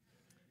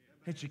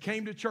 And she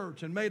came to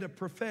church and made a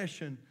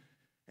profession.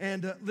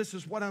 And this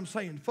is what I'm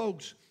saying.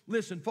 Folks,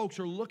 listen, folks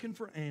are looking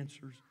for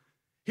answers.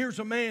 Here's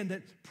a man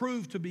that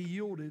proved to be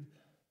yielded.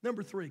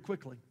 Number three,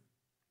 quickly.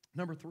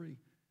 Number three.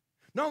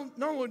 Not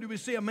only do we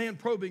see a man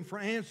probing for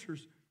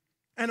answers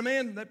and a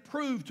man that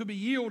proved to be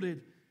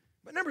yielded,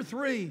 but number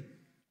three,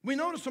 we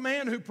notice a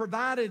man who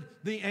provided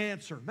the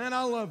answer. Man,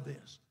 I love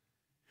this.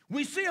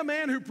 We see a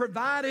man who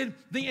provided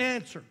the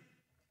answer.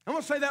 I'm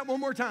going to say that one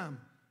more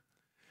time.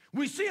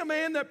 We see a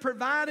man that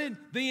provided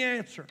the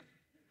answer.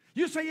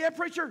 You say, "Yeah,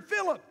 preacher,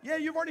 Philip." Yeah,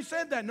 you've already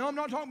said that. No, I'm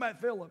not talking about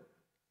Philip.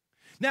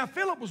 Now,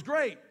 Philip was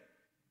great.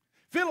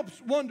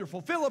 Philip's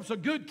wonderful. Philip's a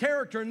good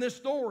character in this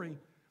story,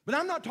 but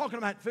I'm not talking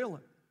about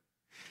Philip.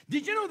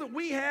 Did you know that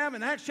we have,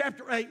 in Acts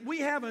chapter 8, we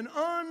have an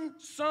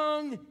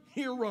unsung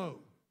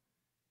hero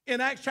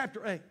in Acts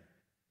chapter 8?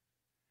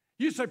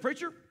 You say,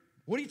 "Preacher,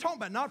 what are you talking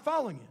about?" Not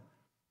following you.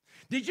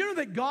 Did you know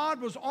that God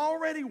was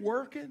already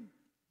working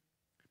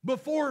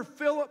before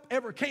Philip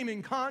ever came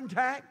in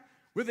contact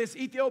with this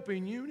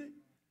Ethiopian eunuch?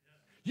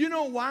 You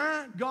know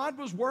why God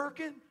was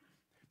working?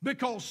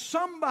 Because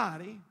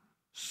somebody,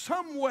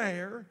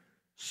 somewhere,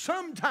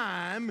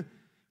 sometime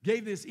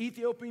gave this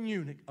Ethiopian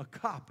eunuch a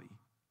copy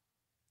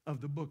of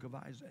the book of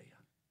Isaiah.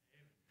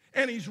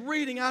 And he's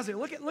reading Isaiah.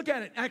 Look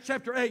at it, Acts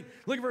chapter 8.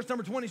 Look at verse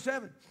number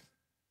 27.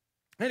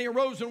 "And he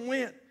arose and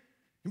went.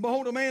 And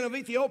behold, a man of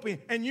Ethiopia,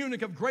 and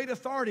eunuch of great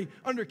authority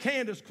under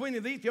Candace, queen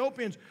of the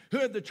Ethiopians, who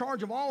had the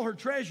charge of all her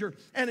treasure,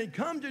 and had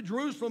come to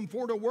Jerusalem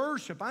for to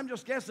worship." I'm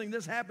just guessing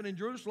this happened in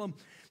Jerusalem.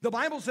 The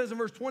Bible says in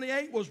verse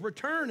 28, "was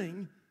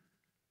returning,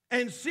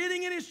 and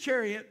sitting in his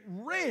chariot,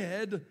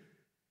 read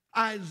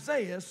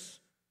Isaiah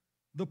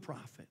the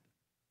prophet."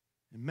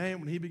 And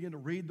man, when he began to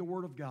read the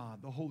word of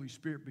God, the Holy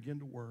Spirit began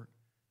to work.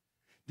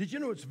 Did you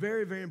know it's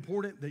very, very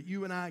important that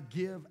you and I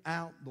give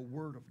out the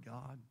word of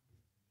God?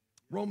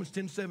 Romans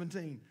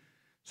 10:17.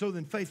 "So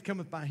then faith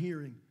cometh by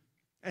hearing,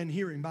 and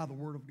hearing by the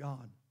word of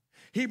God."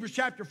 Hebrews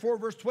chapter 4,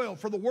 verse 12.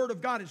 "For the word of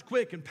God is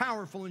quick and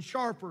powerful and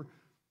sharper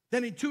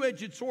than a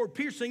two-edged sword,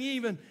 piercing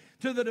even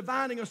to the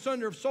dividing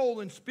asunder of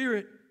soul and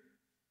spirit,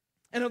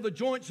 and of the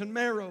joints and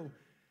marrow,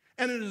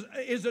 and it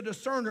is a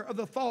discerner of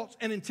the thoughts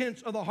and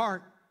intents of the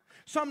heart."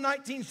 Psalm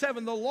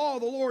 19:7. "The law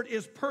of the Lord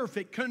is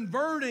perfect,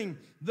 converting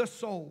the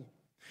soul."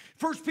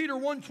 1 Peter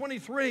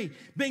 1:23,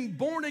 "being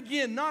born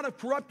again, not of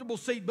corruptible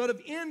seed, but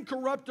of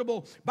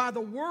incorruptible, by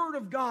the word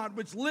of God,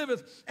 which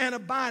liveth and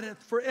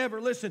abideth forever."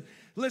 Listen,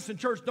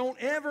 church, don't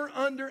ever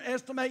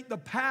underestimate the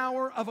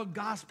power of a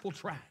gospel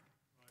tract.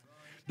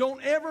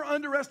 Don't ever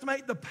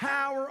underestimate the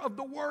power of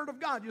the word of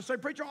God. You say,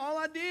 "Preacher, all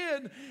I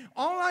did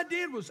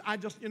was, I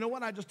just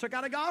took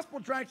out a gospel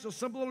tract, it's a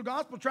simple little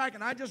gospel tract,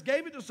 and I just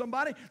gave it to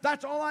somebody.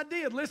 That's all I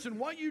did." Listen,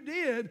 what you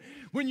did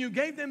when you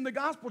gave them the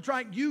gospel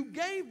tract, you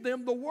gave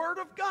them the word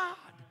of God.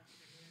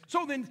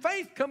 So then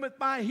faith cometh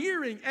by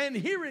hearing, and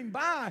hearing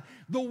by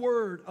the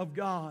word of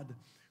God.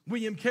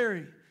 William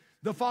Carey,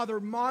 the father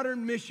of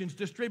modern missions,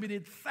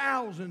 distributed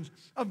thousands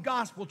of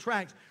gospel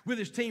tracts with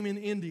his team in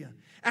India.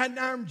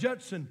 Adoniram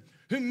Judson,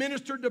 who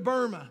ministered to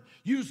Burma,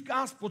 used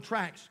gospel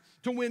tracts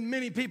to win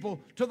many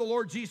people to the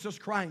Lord Jesus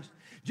Christ.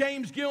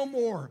 James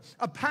Gilmore,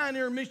 a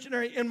pioneer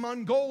missionary in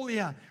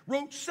Mongolia,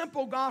 wrote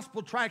simple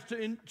gospel tracts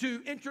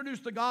to introduce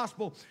the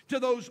gospel to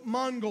those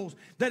Mongols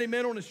that he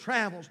met on his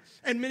travels.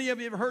 And many of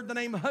you have heard the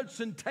name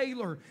Hudson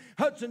Taylor.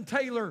 Hudson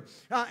Taylor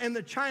and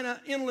the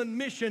China Inland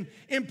Mission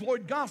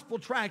employed gospel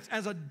tracts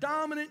as a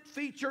dominant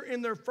feature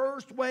in their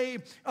first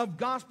wave of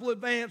gospel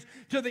advance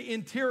to the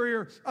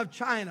interior of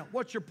China.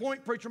 What's your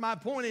point, preacher? My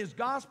point is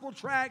gospel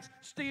tracts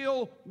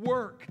still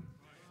work.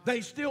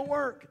 They still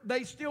work.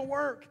 They still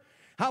work.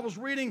 I was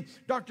reading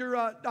Dr.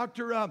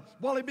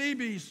 Wally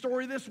Beebe's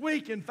story this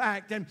week, in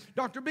fact, and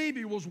Dr.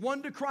 Beebe was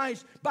won to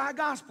Christ by a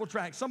gospel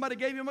tract. Somebody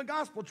gave him a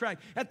gospel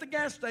tract at the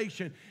gas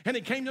station, and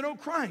he came to know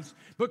Christ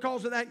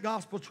because of that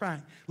gospel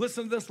tract.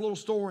 Listen to this little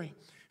story.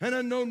 An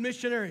unknown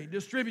missionary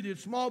distributed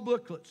small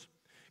booklets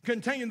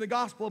containing the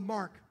Gospel of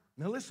Mark.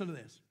 Now listen to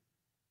this.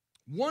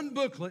 One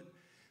booklet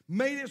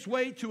made its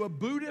way to a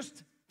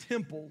Buddhist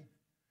temple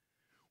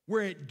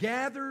where it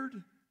gathered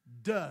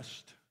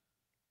dust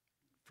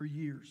for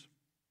years.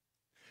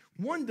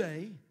 One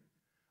day,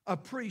 a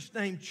priest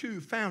named Chu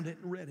found it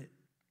and read it.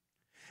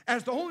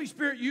 As the Holy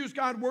Spirit used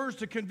God's words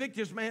to convict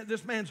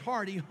this man's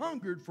heart, he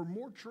hungered for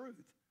more truth.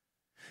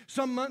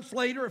 Some months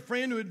later, a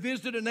friend who had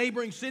visited a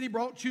neighboring city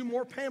brought Chu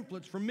more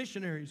pamphlets from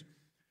missionaries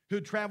who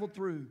had traveled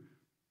through.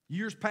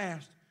 Years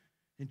passed,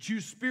 and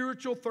Chu's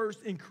spiritual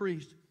thirst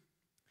increased.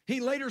 He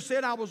later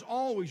said, I was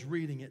always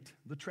reading it,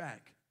 the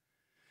tract,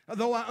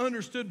 though I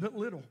understood but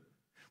little.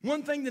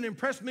 One thing that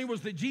impressed me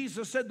was that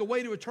Jesus said the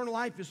way to eternal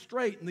life is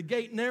straight and the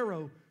gate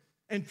narrow,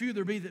 and few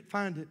there be that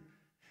find it.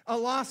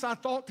 Alas, I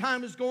thought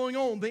time is going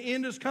on. The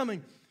end is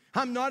coming.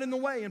 I'm not in the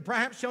way, and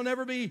perhaps shall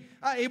never be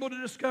able to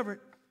discover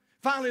it.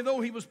 Finally, though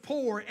he was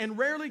poor and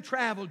rarely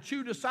traveled,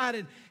 Chu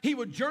decided he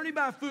would journey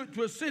by foot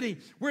to a city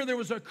where there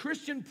was a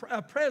Christian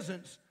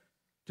presence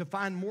to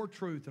find more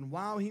truth. And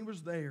while he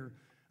was there,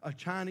 a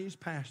Chinese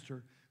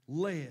pastor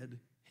led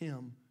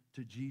him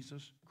to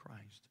Jesus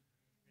Christ.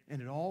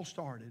 And it all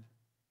started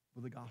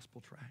with a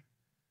gospel tract.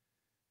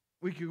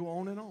 We could go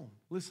on and on.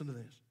 Listen to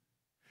this.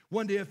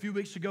 One day a few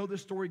weeks ago,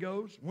 this story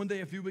goes,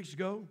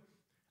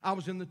 I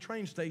was in the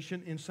train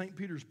station in St.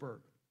 Petersburg.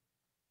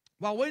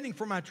 While waiting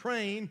for my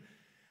train,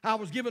 I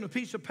was given a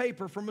piece of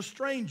paper from a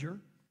stranger,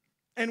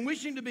 and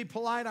wishing to be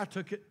polite, I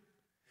took it.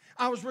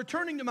 I was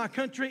returning to my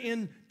country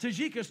in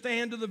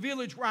Tajikistan, to the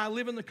village where I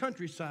live in the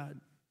countryside.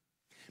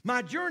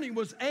 My journey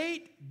was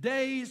 8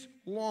 days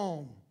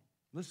long.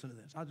 Listen to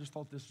this. I just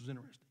thought this was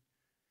interesting.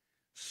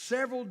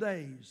 Several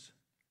days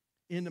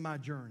into my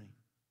journey,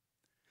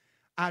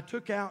 I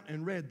took out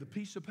and read the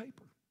piece of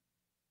paper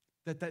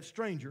that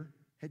stranger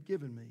had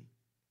given me.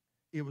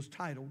 It was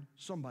titled,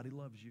 Somebody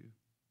Loves You.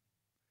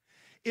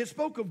 It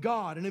spoke of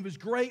God and of His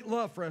great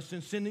love for us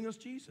in sending us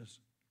Jesus.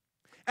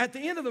 At the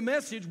end of the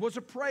message was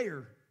a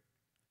prayer,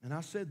 and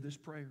I said this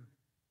prayer.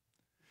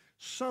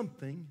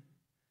 Something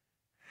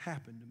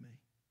happened to me,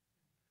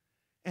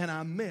 and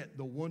I met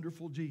the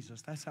wonderful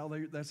Jesus. That's how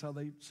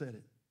they said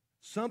it.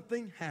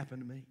 Something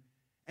happened to me,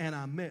 and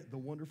I met the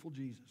wonderful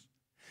Jesus.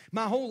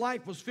 My whole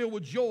life was filled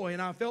with joy,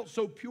 and I felt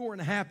so pure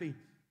and happy.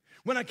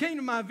 When I came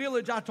to my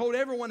village, I told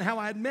everyone how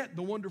I had met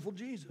the wonderful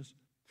Jesus.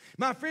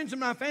 My friends and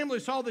my family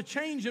saw the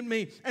change in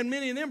me, and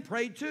many of them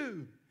prayed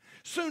too.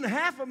 Soon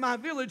half of my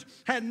village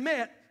had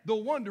met the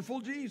wonderful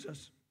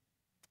Jesus.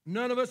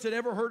 None of us had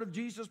ever heard of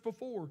Jesus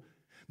before,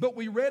 but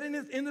we read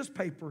in this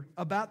paper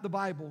about the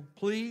Bible.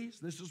 Please,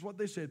 this is what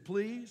they said,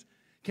 please,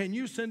 can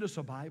you send us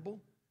a Bible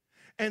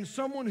and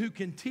someone who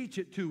can teach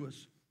it to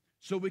us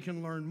so we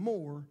can learn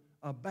more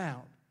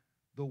about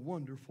the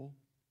wonderful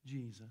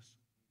Jesus?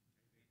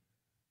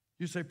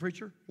 You say,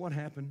 preacher, what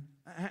happened?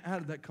 How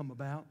did that come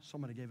about?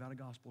 Somebody gave out a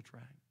gospel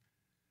tract.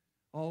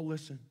 Oh,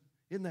 listen,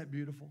 isn't that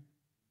beautiful?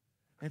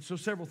 And so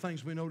several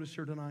things we notice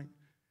here tonight.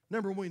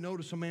 Number one, we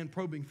notice a man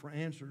probing for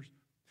answers.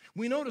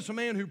 We notice a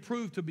man who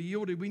proved to be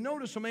yielded. We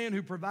notice a man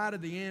who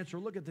provided the answer.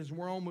 Look at this, and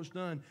we're almost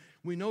done.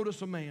 We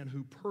notice a man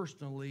who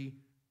personally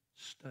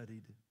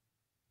studied.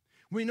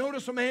 We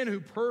notice a man who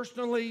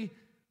personally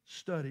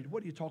studied.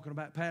 What are you talking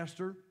about,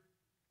 Pastor?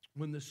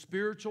 When the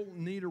spiritual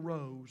need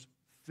arose,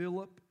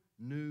 Philip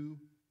knew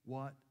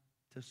what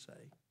to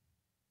say.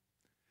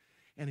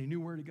 And he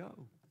knew where to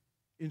go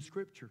in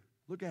Scripture.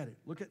 Look at it.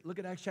 Look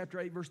at Acts chapter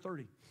 8, verse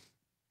 30.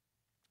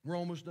 We're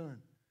almost done.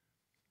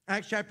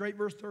 Acts chapter 8,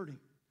 verse 30.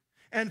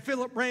 And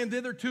Philip ran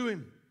thither to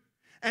him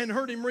and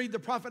heard him read the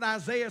prophet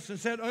Isaiah and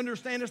said,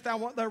 Understandest thou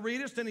what thou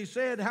readest? And he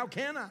said, How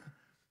can I?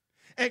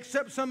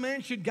 Except some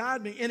man should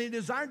guide me. And he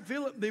desired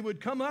Philip they would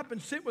come up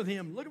and sit with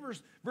him. Look at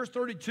verse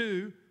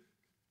 32.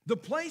 The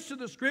place of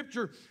the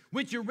Scripture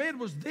which you read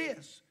was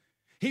this.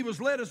 He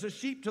was led as a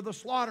sheep to the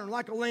slaughter, and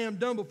like a lamb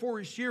dumb before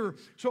his shearer,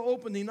 so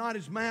opened he not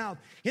his mouth.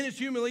 In his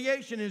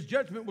humiliation, his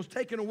judgment was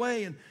taken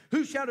away. And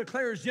who shall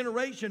declare his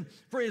generation?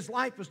 For his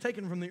life was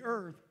taken from the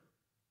earth.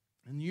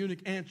 And the eunuch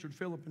answered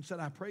Philip and said,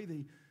 I pray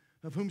thee,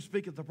 of whom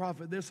speaketh the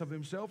prophet this, of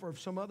himself or of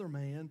some other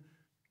man?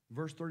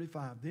 Verse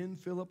 35, then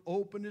Philip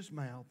opened his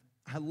mouth.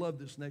 I love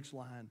this next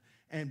line.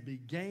 And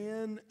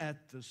began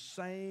at the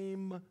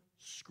same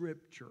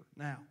Scripture.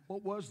 Now,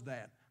 what was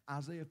that?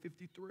 Isaiah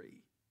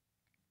 53.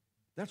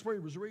 That's where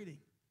he was reading.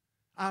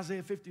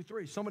 Isaiah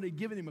 53. Somebody had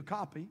given him a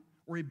copy,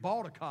 or he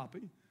bought a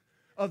copy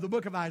of the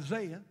book of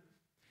Isaiah.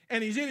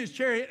 And he's in his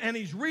chariot, and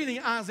he's reading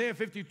Isaiah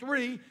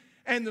 53,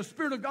 and the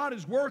Spirit of God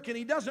is working.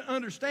 He doesn't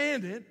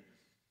understand it.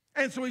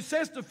 And so he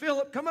says to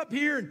Philip, come up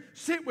here and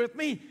sit with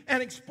me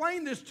and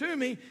explain this to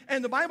me.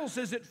 And the Bible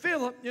says that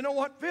Philip, you know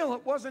what?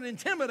 Philip wasn't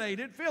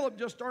intimidated. Philip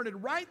just started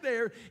right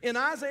there in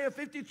Isaiah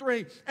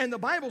 53. And the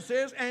Bible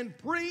says, and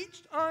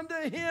preached unto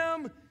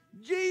him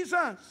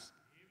Jesus.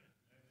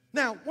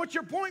 Now, what's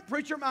your point,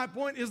 preacher? My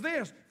point is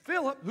this.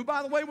 Philip, who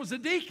by the way was a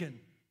deacon,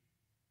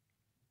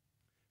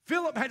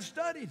 Philip had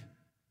studied.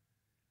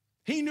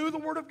 He knew the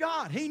Word of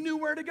God. He knew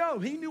where to go.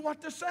 He knew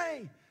what to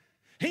say.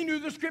 He knew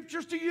the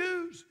Scriptures to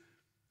use.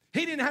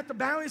 He didn't have to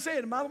bow his head.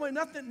 And by the way,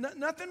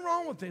 nothing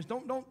wrong with this.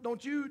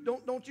 Don't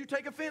you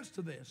take offense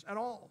to this at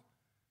all.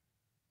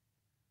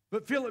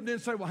 But Philip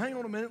didn't say, well, hang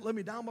on a minute, let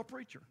me down my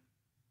preacher.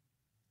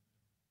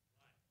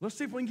 Let's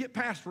see if we can get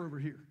pastor over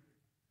here.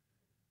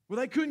 Well,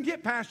 they couldn't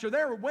get pastor.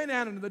 They were way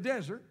down into the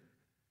desert,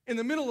 in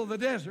the middle of the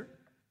desert.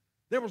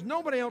 There was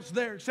nobody else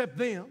there except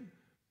them.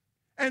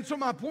 And so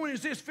my point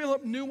is this,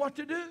 Philip knew what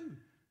to do.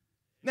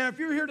 Now, if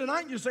you're here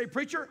tonight and you say,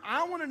 preacher,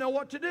 I want to know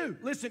what to do.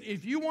 Listen,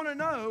 if you want to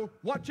know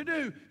what to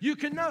do, you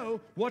can know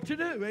what to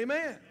do.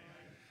 Amen.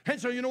 And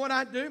so you know what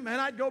I'd do? Man,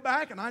 I'd go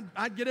back and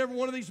I'd get every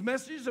one of these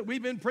messages that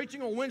we've been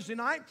preaching on Wednesday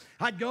night.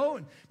 I'd go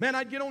and, man,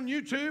 I'd get on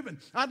YouTube and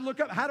I'd look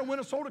up how to win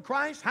a soul to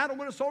Christ, how to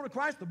win a soul to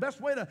Christ, the best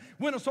way to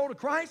win a soul to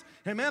Christ.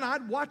 And, man,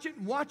 I'd watch it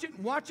and watch it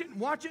and watch it and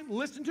watch it and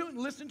listen to it and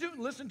listen to it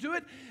and listen to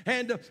it.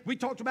 And we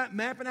talked about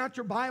mapping out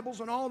your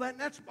Bibles and all that.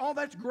 And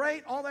that's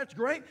great. All that's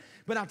great.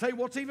 But I'll tell you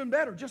what's even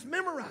better. Just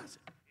memorize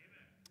it.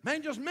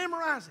 Man, just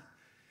memorize it.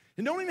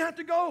 And don't even have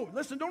to go.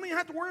 Listen, don't even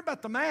have to worry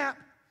about the map.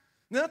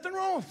 Nothing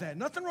wrong with that.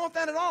 Nothing wrong with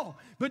that at all.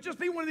 But just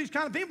be one of these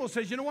kind of people who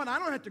says, you know what, I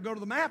don't have to go to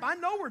the map. I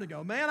know where to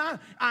go, man.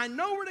 I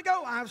know where to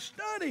go. I've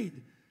studied.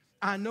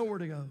 I know where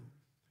to go.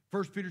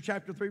 1 Peter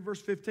chapter 3, verse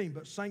 15.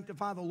 But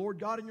sanctify the Lord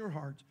God in your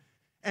hearts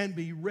and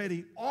be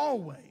ready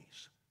always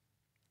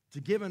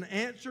to give an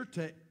answer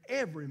to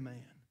every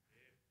man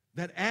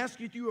that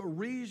asketh you a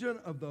reason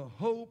of the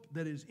hope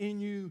that is in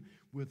you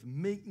with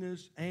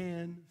meekness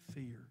and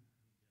fear.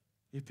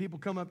 If people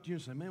come up to you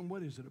and say, man,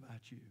 what is it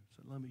about you?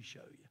 So let me show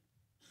you.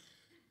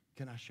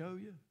 Can I show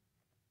you?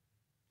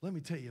 Let me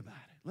tell you about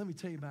it. Let me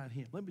tell you about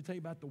him. Let me tell you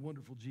about the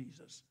wonderful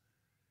Jesus.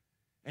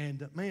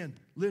 And man,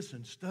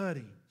 listen,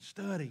 study.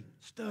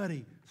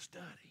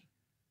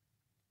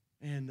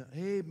 And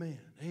amen.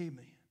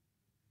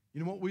 You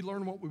know what? We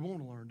learn what we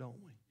want to learn, don't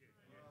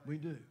we? We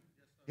do.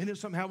 Isn't it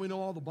somehow we know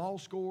all the ball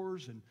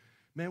scores and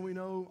man, we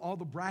know all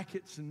the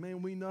brackets and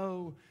man, we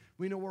know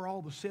where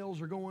all the sales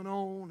are going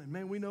on, and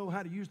man, we know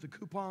how to use the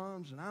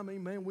coupons, and I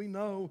mean, man, we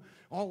know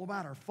all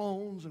about our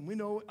phones, and we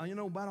know,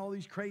 about all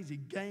these crazy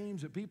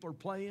games that people are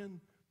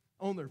playing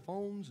on their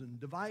phones and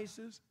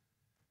devices,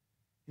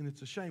 and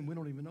it's a shame we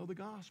don't even know the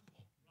gospel.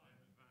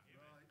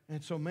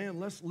 And so, man,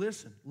 let's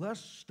listen,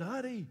 let's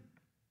study,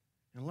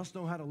 and let's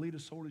know how to lead a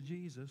soul to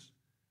Jesus.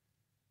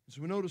 And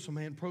so we notice a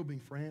man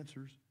probing for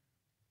answers.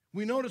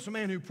 We notice a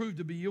man who proved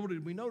to be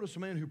yielded. We notice a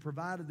man who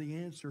provided the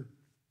answer.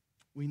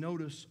 We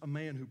notice a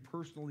man who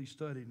personally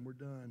studied, and we're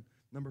done.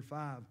 Number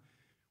 5,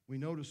 we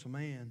notice a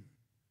man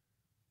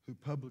who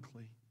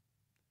publicly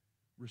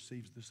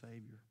receives the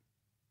Savior.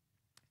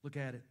 Look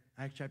at it,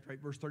 Acts chapter 8,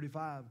 verse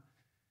 35.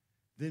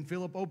 Then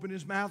Philip opened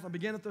his mouth and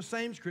began at the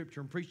same scripture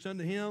and preached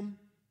unto him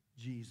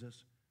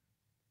Jesus.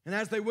 And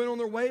as they went on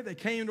their way, they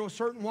came to a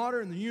certain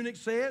water, and the eunuch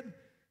said,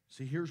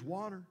 see, here's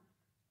water.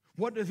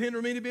 What doth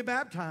hinder me to be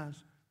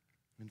baptized?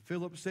 And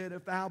Philip said,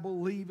 if thou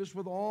believest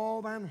with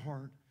all thine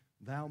heart,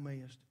 thou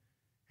mayest.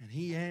 And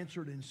he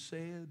answered and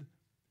said,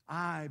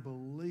 I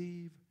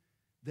believe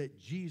that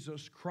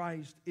Jesus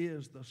Christ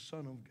is the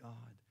Son of God.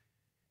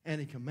 And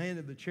he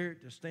commanded the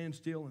chariot to stand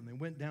still, and they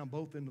went down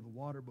both into the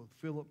water, both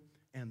Philip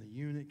and the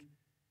eunuch,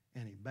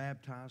 and he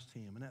baptized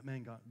him. And that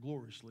man got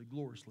gloriously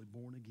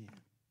born again.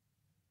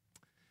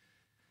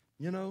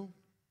 You know,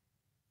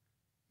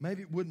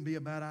 maybe it wouldn't be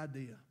a bad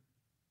idea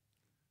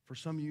for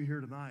some of you here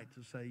tonight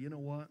to say, you know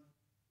what?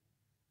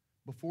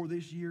 Before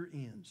this year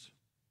ends,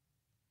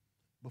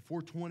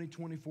 before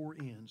 2024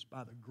 ends,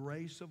 by the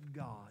grace of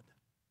God,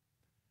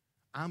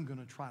 I'm going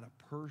to try to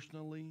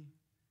personally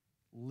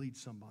lead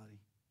somebody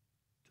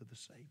to the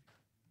Savior.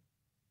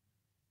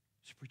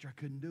 Say, preacher, I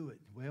couldn't do it.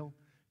 Well,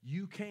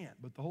 you can't,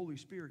 but the Holy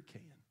Spirit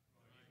can.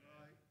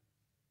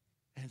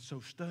 And so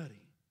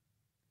study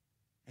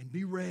and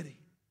be ready.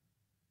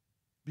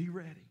 Be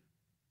ready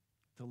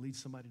to lead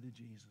somebody to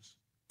Jesus.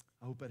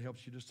 I hope that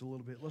helps you just a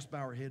little bit. Let's bow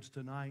our heads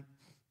tonight.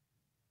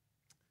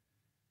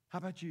 How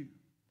about you?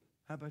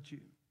 How about you?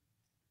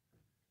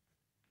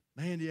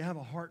 Man, do you have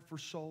a heart for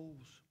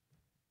souls?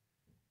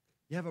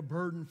 You have a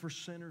burden for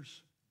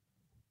sinners?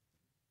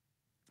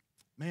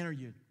 Man, are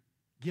you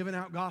giving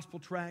out gospel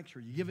tracts?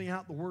 Are you giving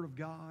out the Word of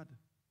God?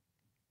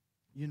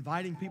 Are you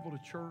inviting people to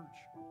church?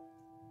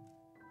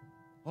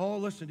 Oh,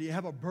 listen, do you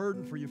have a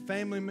burden for your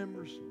family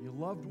members, your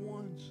loved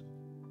ones,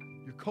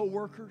 your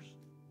co-workers,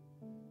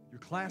 your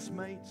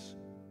classmates?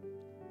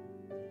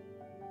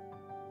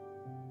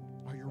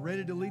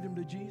 ready to lead them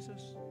to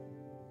Jesus?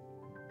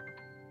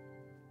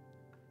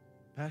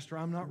 Pastor,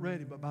 I'm not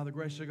ready, but by the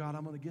grace of God,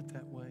 I'm going to get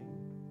that way.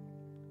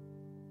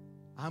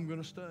 I'm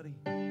going to study.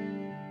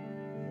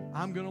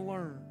 I'm going to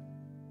learn.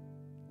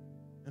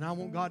 And I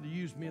want God to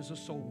use me as a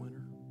soul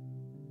winner.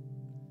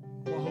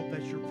 Well, I hope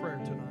that's your prayer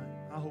tonight.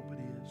 I hope it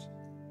is.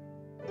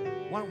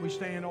 Why don't we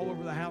stand all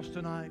over the house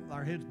tonight,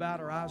 our heads bowed,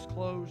 our eyes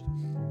closed.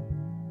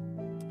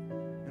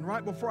 And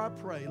right before I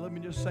pray, let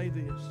me just say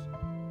this.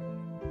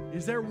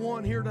 Is there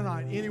one here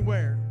tonight,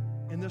 anywhere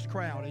in this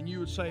crowd, and you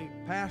would say,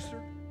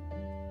 Pastor,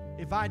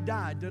 if I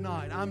died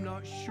tonight, I'm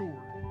not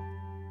sure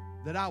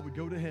that I would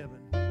go to heaven.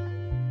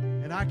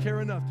 And I care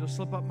enough to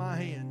slip up my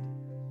hand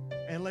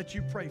and let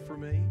you pray for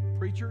me.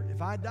 Preacher,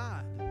 if I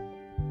died,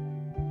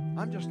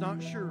 I'm just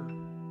not sure.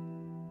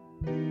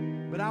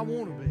 But I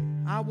want to be.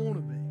 I want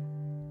to be.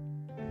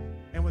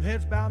 And with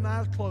heads bowed and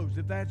eyes closed,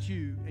 if that's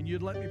you, and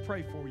you'd let me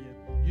pray for you,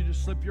 you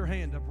just slip your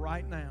hand up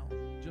right now.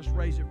 Just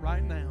raise it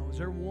right now. Is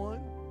there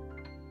one?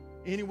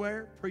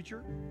 Anywhere?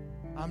 Preacher,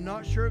 I'm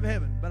not sure of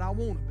heaven, but I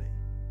want to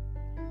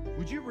be.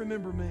 Would you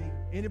remember me?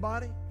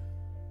 Anybody?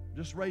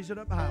 Just raise it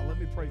up high. Let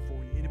me pray for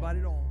you.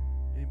 Anybody at all?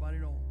 Anybody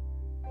at all?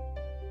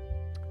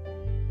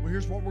 Well,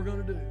 here's what we're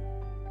going to do.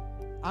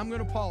 I'm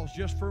going to pause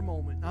just for a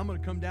moment. I'm going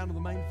to come down to the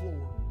main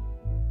floor.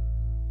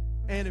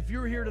 And if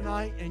you're here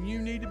tonight and you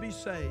need to be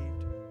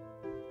saved,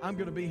 I'm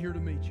going to be here to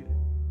meet you.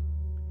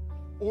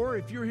 Or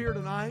if you're here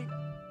tonight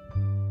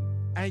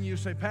and you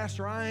say,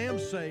 Pastor, I am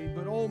saved,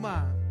 but oh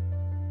my,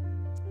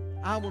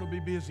 I want to be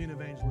busy in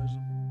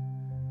evangelism.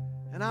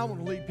 And I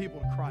want to lead people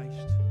to Christ.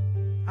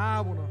 I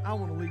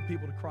want to lead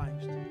people to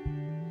Christ.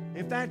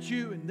 If that's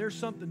you and there's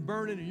something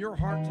burning in your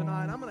heart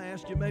tonight, I'm going to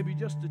ask you maybe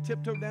just to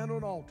tiptoe down to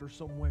an altar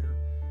somewhere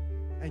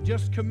and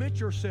just commit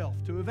yourself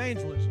to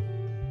evangelism,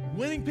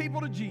 winning people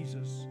to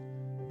Jesus,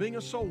 being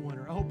a soul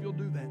winner. I hope you'll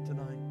do that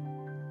tonight.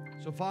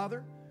 So,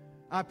 Father,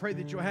 I pray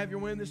that you'll have your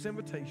way in this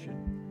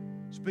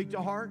invitation. Speak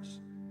to hearts.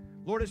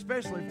 Lord,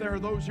 especially if there are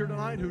those here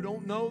tonight who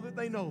don't know that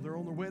they know they're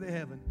on their way to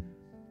heaven.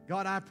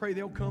 God, I pray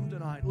they'll come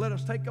tonight. Let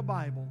us take a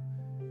Bible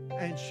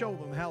and show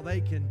them how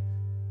they can,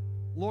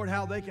 Lord,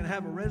 how they can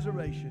have a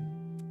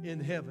reservation in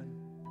heaven.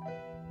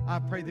 I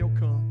pray they'll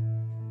come.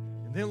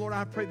 And then, Lord,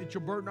 I pray that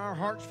you'll burden our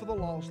hearts for the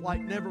lost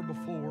like never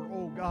before.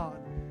 Oh, God,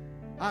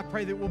 I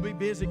pray that we'll be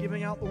busy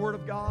giving out the Word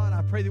of God.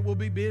 I pray that we'll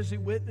be busy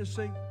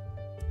witnessing.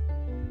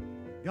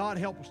 God,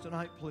 help us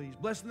tonight, please.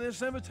 Bless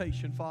this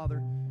invitation, Father,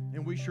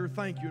 and we sure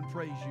thank you and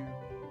praise you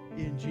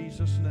in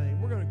Jesus'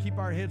 name. We're going to keep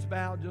our heads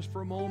bowed just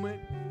for a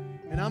moment,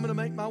 and I'm going to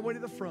make my way to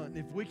the front. And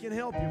if we can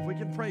help you, if we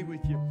can pray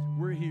with you,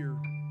 we're here.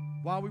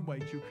 While we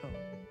wait, you come.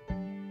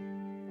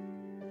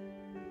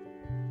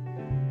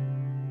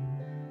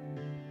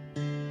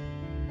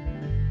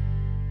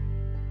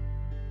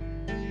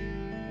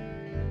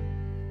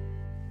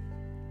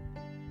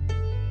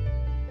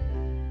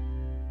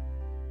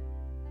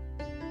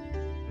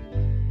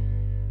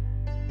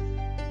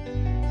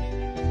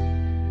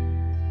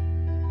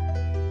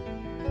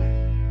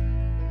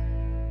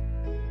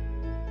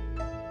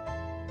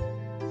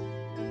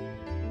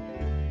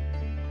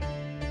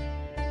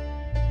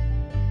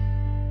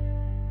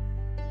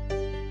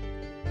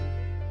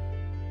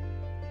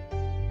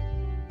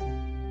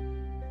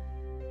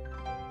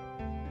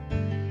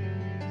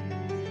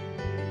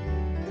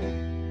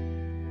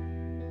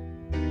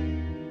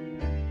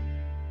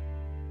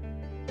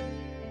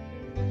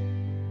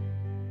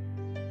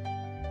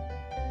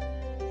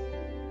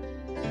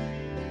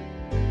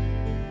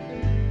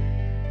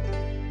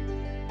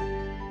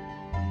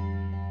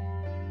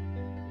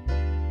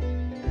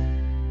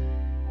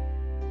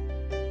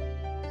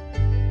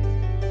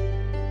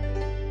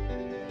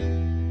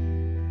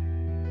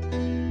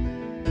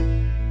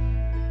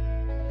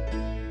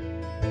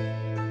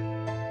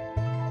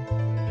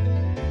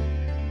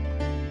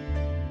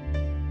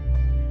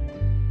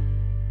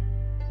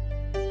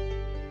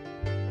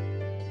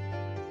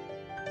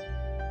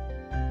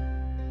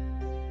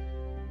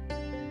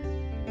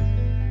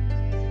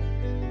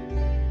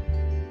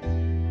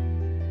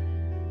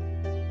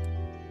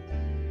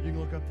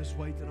 This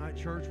way tonight,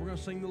 church. We're going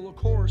to sing the little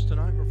chorus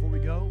tonight before we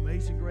go.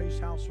 Amazing Grace,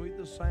 how sweet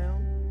the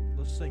sound.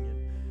 Let's sing it.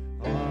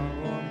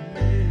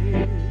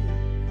 Amazing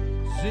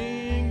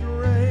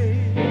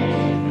Grace,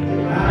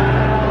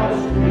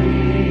 how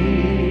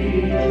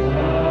sweet the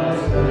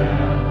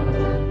sound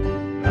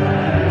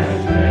that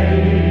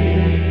saved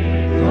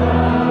the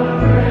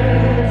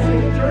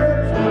wretched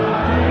church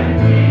like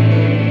me.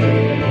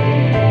 Yeah.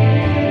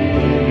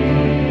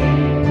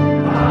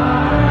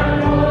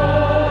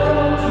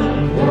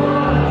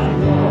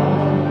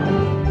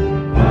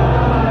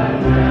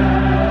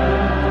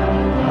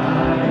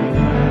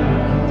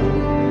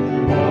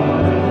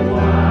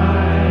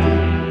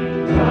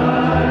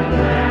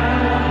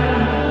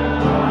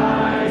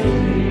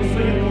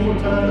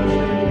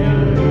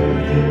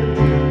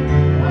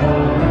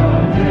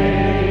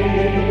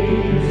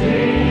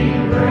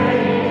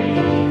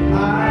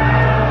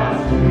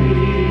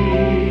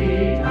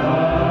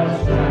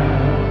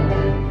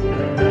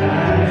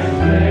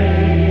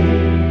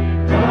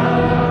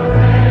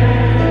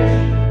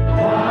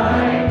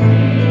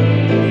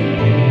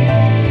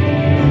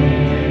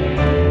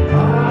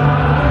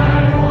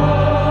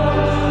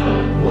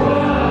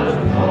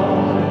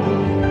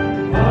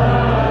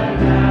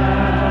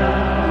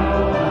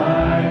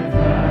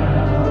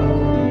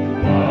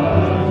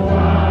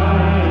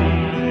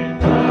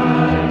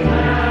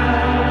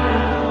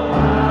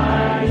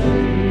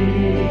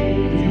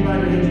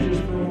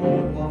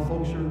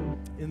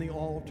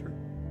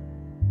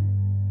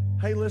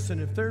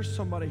 Listen, if there's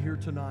somebody here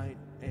tonight,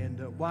 and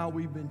while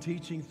we've been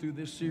teaching through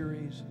this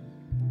series,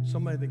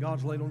 somebody that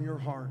God's laid on your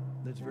heart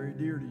that's very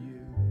dear to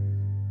you,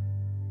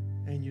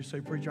 and you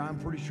say, preacher, I'm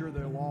pretty sure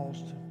they're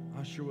lost.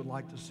 I sure would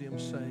like to see them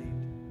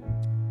saved.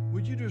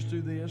 Would you just do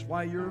this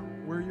while you're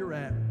where you're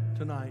at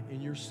tonight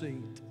in your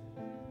seat?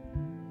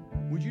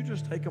 Would you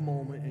just take a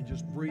moment and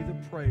just breathe a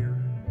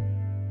prayer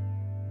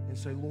and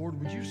say,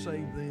 Lord, would you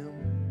save them?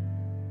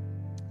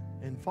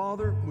 And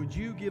Father, would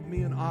you give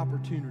me an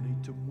opportunity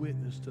to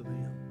witness to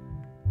them?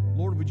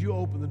 Lord, would you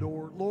open the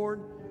door?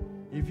 Lord,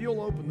 if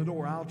you'll open the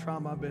door, I'll try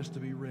my best to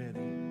be ready.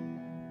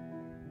 And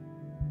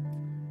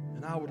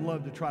I would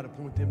love to try to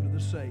point them to the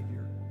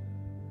Savior.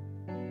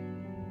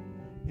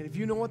 And if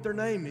you know what their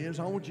name is,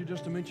 I want you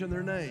just to mention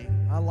their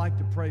name. I like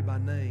to pray by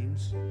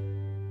names.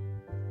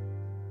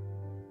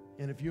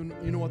 And if you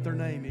know what their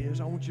name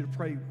is, I want you to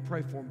pray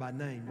for them by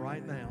name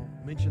right now.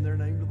 Mention their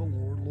name to the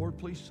Lord. Lord,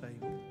 please save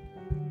them.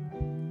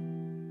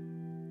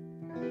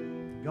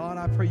 God,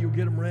 I pray you'll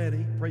get them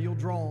ready. Pray you'll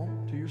draw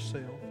them to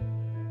yourself.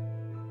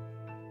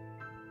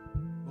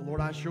 But Lord,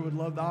 I sure would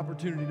love the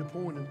opportunity to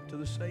point them to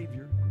the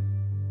Savior.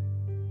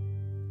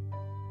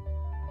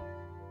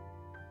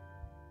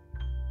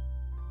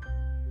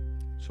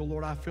 So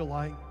Lord, I feel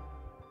like,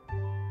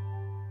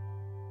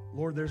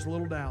 Lord, there's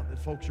little doubt that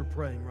folks are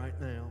praying right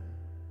now.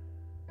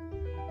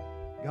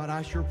 God,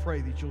 I sure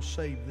pray that you'll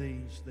save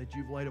these that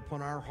you've laid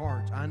upon our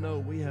hearts. I know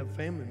we have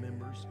family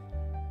members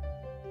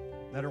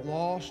that are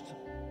lost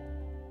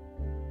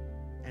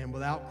and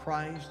without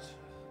Christ,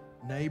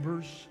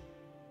 neighbors,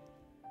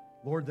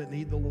 Lord, that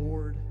need the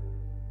Lord.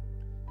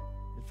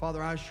 And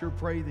Father, I sure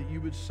pray that you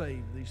would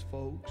save these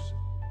folks.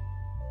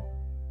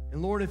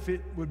 And Lord, if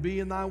it would be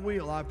in thy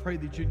will, I pray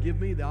that you'd give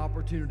me the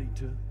opportunity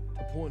to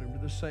point them to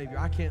the Savior.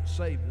 I can't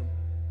save them.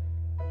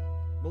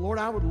 But Lord,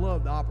 I would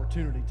love the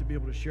opportunity to be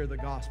able to share the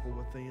gospel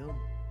with them.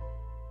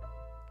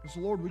 And so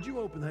Lord, would you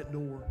open that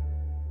door?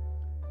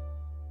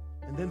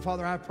 And then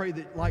Father, I pray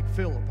that like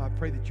Philip, I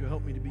pray that you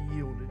help me to be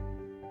yielded.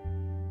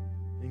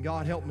 And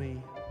God, help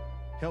me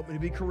to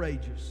be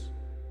courageous.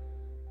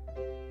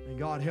 And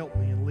God, help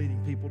me in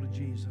leading people to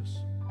Jesus.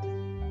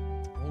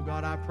 Oh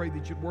God, I pray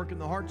that you'd work in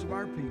the hearts of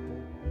our people.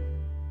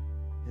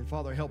 And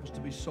Father, help us to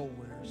be soul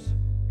winners.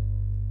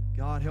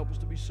 God, help us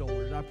to be soul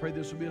winners. I pray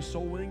this will be a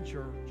soul winning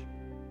church.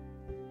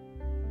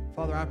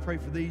 Father, I pray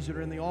for these that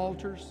are in the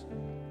altars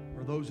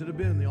or those that have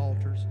been in the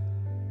altars.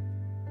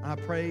 I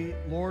pray,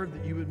 Lord,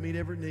 that you would meet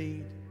every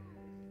need.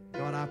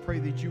 God, I pray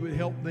that you would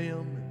help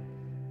them.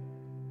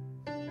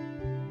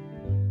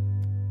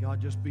 God,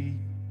 just be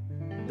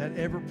that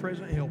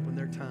ever-present help in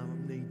their time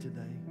of need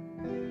today.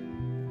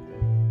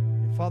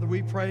 And Father,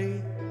 we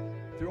pray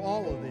through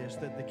all of this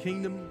that the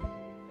kingdom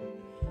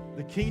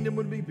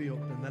would be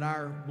built and that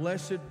our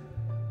blessed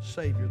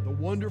Savior, the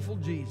wonderful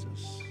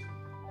Jesus,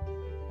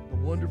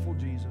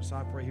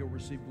 I pray he'll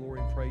receive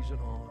glory and praise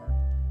and honor.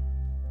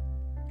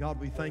 God,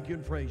 we thank you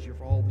and praise you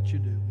for all that you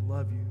do. We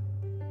love you.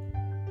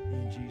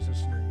 In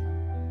Jesus' name.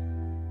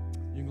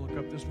 You can look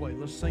up this way.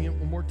 Let's sing it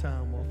one more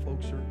time while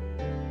folks are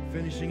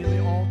finishing in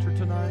the altar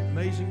tonight.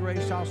 Amazing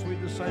Grace, how sweet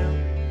the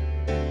sound.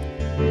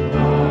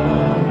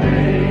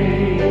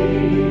 Amazing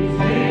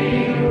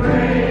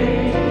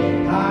Grace,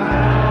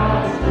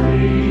 how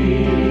sweet the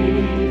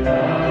sound that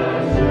saved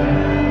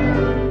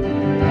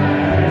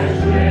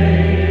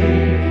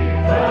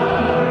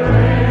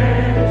the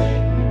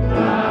wretch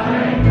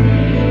like me.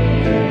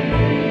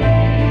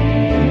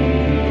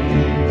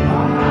 I was lost, but now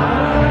I'm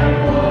found.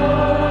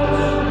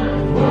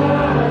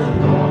 Was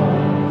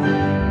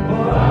blind, but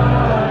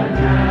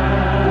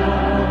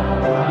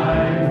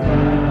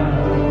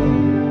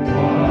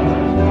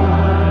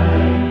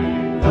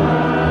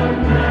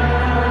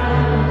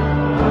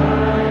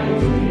now I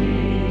see.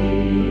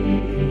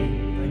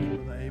 Thank you,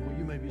 Brother Abel.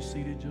 You may be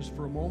seated just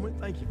for a moment.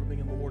 Thank you for being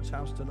in the Lord's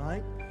house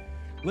tonight.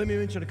 Let me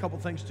mention a couple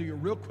things to you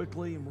real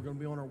quickly, and we're going to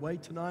be on our way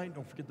tonight.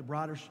 Don't forget the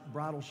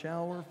bridal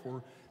shower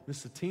for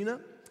Miss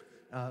Satina,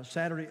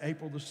 Saturday,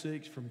 April the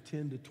 6th from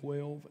 10 to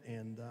 12.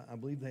 And I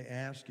believe they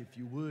ask if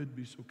you would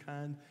be so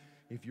kind,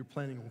 if you're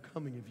planning on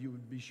coming, if you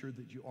would be sure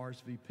that you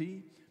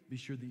RSVP, be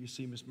sure that you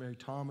see Miss Mary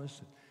Thomas,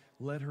 and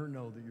let her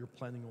know that you're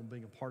planning on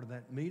being a part of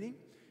that meeting,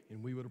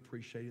 and we would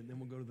appreciate it. And then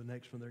we'll go to the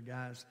next one there,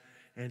 guys.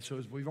 And so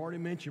as we've already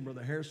mentioned,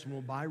 Brother Harrison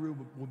will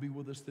be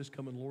with us this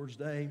coming Lord's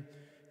Day.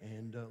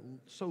 And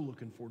so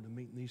looking forward to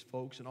meeting these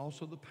folks. And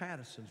also the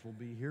Pattersons will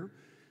be here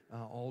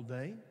all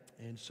day.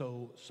 And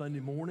so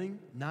Sunday morning,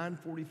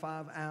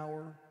 9:45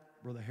 hour,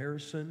 Brother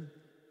Harrison.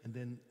 And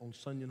then on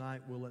Sunday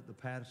night, we'll let the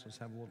Pattersons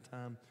have a little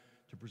time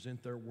to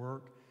present their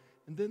work.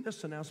 And then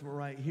this announcement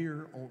right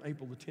here on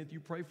April the 10th, you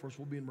pray for us.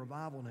 We'll be in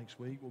revival next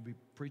week. We'll be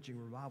preaching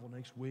revival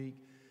next week.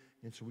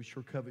 And so we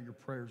sure covet your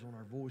prayers on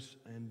our voice.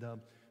 And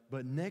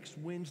but next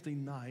Wednesday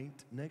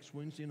night, Miss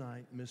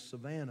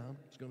Savannah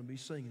is going to be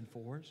singing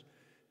for us.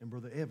 And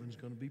Brother Evan's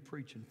going to be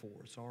preaching for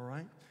us, all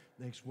right,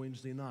 next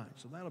Wednesday night.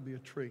 So that'll be a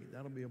treat.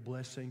 That'll be a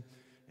blessing.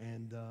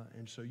 And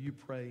so you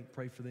pray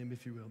for them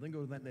if you will. Then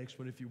go to that next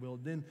one if you will.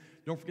 Then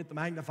don't forget the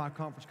Magnify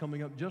Conference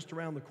coming up just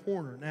around the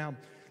corner. Now,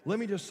 let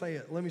me say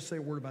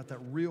a word about that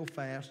real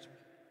fast.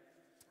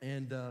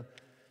 And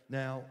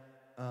now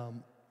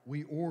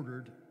we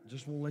ordered,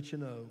 just want to let you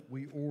know,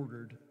 we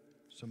ordered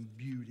some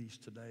beauties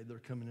today. They're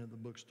coming into the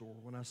bookstore.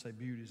 When I say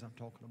beauties, I'm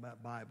talking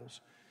about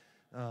Bibles.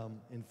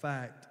 In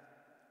fact,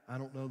 I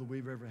don't know that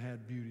we've ever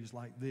had beauties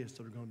like this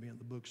that are going to be in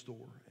the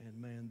bookstore.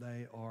 And man,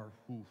 they are,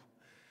 whew.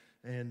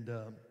 And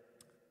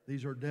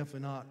these are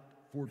definitely not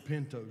Ford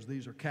Pintos.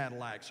 These are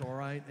Cadillacs, all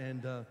right?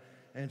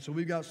 And so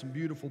we've got some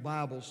beautiful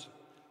Bibles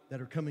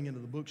that are coming into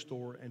the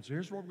bookstore. And so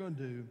here's what we're going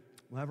to do.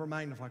 We'll have our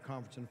Magnify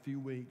Conference in a few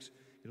weeks.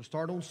 It'll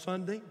start on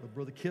Sunday with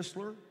Brother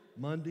Kistler,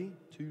 Monday,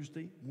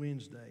 Tuesday,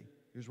 Wednesday.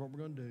 Here's what we're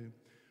going to do.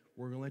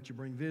 We're going to let you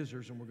bring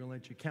visitors, and we're going to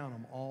let you count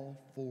them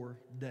all 4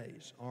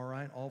 days, all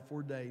right? All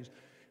 4 days.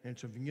 And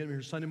so if you can get them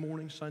here Sunday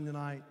morning, Sunday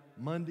night,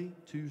 Monday,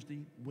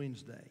 Tuesday,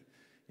 Wednesday.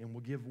 And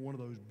we'll give one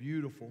of those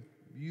beautiful,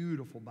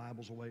 beautiful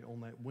Bibles away on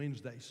that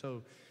Wednesday.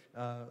 So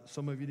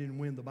some of you didn't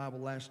win the Bible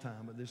last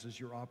time, but this is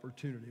your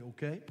opportunity,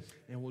 okay?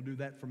 And we'll do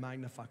that for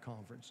Magnify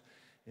Conference.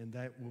 And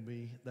that'll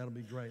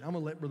be great. I'm going to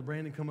let Brother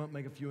Brandon come up,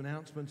 make a few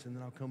announcements, and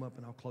then I'll come up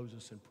and I'll close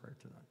us in prayer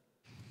tonight.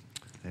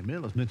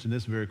 Amen. Let's mention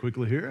this very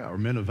quickly here. Our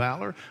Men of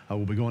Valor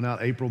will be going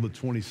out April the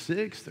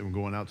 26th, and we're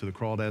going out to the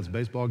Crawdads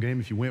baseball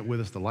game. If you went with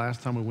us the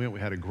last time we went, we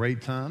had a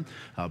great time.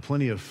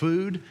 Plenty of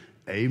food.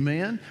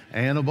 Amen.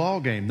 And a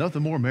ball game.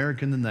 Nothing more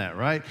American than that,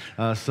 right?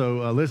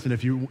 So listen,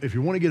 if you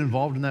want to get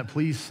involved in that,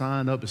 please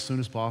sign up as soon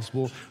as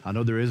possible. I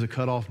know there is a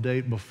cutoff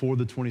date before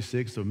the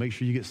 26th, so make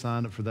sure you get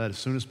signed up for that as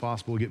soon as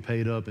possible. Get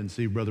paid up and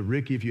see Brother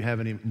Ricky if you have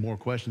any more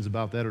questions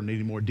about that or need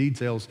any more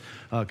details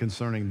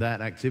concerning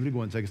that activity. Go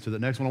ahead and take us to the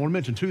next one. I want to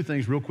mention 2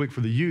 things real quick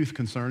for the youth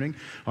concerning.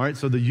 All right,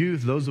 so the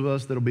youth, those of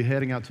us that will be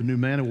heading out to New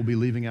Manna will be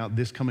leaving out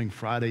this coming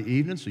Friday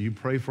evening. So you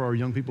pray for our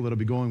young people that will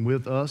be going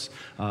with us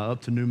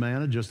up to New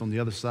Manna, just on the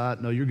other side.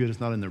 No, you're good. It's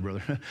not in there,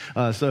 brother.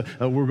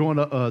 We're going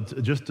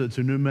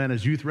to New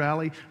Manna's youth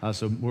rally.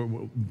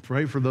 We'll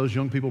pray for those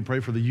young people.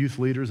 Pray for the youth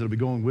leaders that will be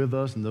going with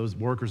us and those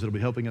workers that will be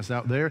helping us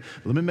out there.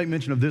 But let me make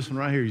mention of this one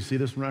right here. You see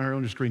this one right here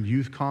on your screen,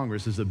 Youth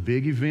Congress. It's a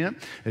big event.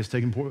 It's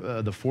taking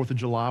the 4th of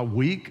July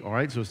week. All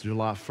right, so it's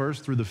July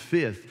 1st through the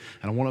 5th.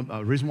 And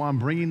the reason why I'm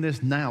bringing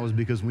this now is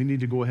because we need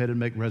to go ahead and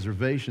make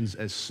reservations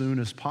as soon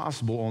as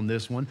possible on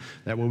this one.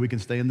 That way we can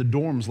stay in the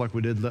dorms like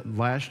we did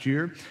last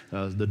year.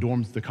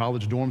 The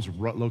college dorms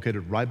are located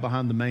right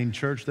behind the main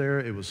church there.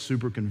 It was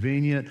super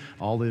convenient.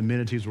 All the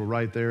amenities were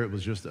right there. It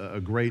was just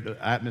a great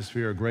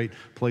atmosphere, a great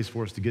place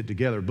for us to get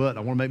together. But I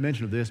want to make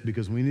mention of this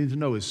because we need to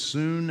know as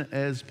soon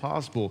as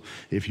possible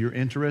if you're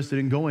interested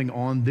in going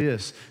on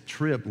this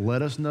trip,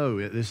 let us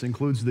know. This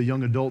includes the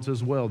young adults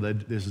as well.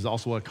 This is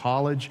also a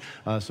college,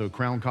 so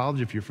Crown College,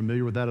 if you're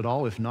familiar with that at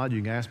all. If not,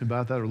 you can ask me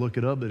about that or look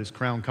it up, but it's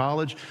Crown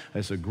College.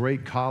 It's a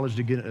great college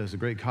to get. It's a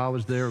great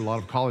college there, a lot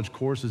of college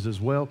courses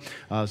as well.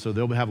 So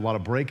they'll have a lot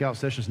of breakout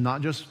sessions,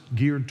 not just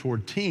geared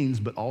toward teens,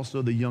 but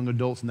also the young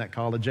adults in that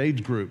college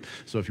age group.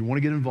 So if you want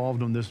to get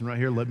involved on this one right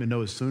here, let me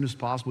know as soon as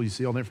possible. You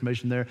see all the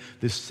information there.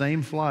 This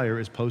same flyer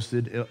is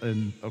posted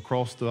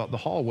across the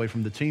hallway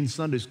from the teen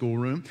Sunday school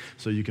room,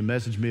 so you can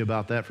message me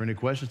about that for any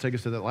questions. Take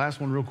us to that last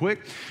one real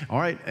quick. All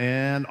right,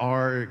 and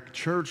our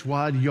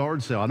church-wide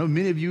yard sale. I know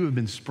many of you have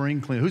been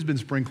spring cleaning. Who's been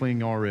spring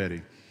cleaning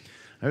already?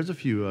 There's a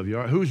few of you.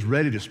 Who's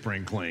ready to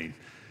spring clean?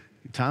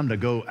 Time to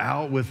go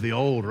out with the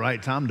old,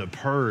 right? Time to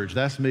purge.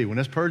 That's me. When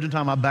it's purging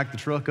time, I back the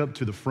truck up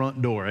to the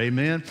front door.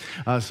 Amen?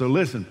 So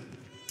listen.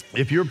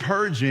 If you're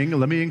purging,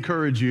 let me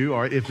encourage you, all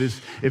right, if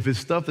it's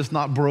stuff that's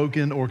not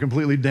broken or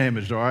completely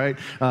damaged, all right,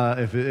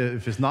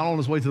 if it's not on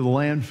its way to the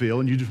landfill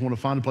and you just want to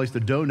find a place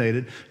to donate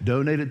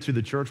it to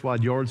the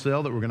church-wide yard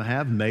sale that we're going to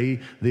have May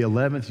the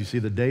 11th. You see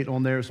the date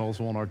on there. It's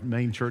also on our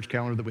main church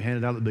calendar that we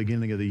handed out at the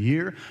beginning of the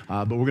year.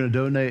 But we're going to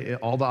donate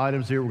all the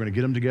items here. We're going to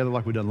get them together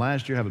like we done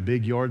last year, have a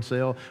big yard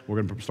sale.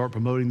 We're going to start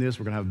promoting this.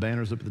 We're going to have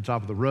banners up at the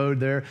top of the road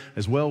there,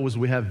 as well as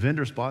we have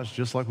vendor spots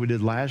just like we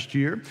did last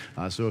year.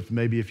 So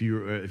if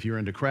you're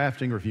into crafting,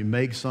 or if you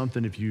make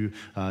something, if you're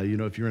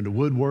into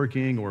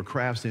woodworking or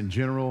crafts in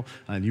general,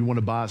 and you want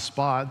to buy a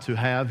spot to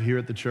have here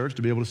at the church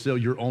to be able to sell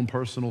your own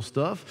personal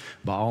stuff,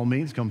 by all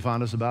means, come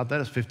find us about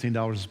that. It's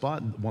 $15 a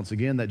spot. Once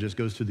again, that just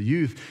goes to the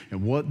youth.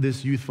 And what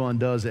this youth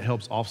fund does, it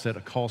helps offset a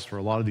cost for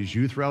a lot of these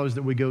youth rallies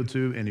that we go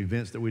to and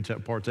events that we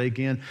partake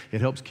in. It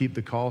helps keep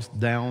the cost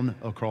down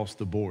across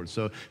the board.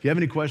 So if you have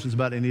any questions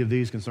about any of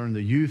these concerning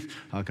the youth,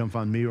 come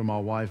find me or my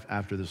wife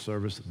after the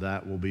service.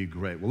 That will be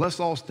great. Well, let's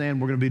all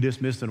stand. We're going to be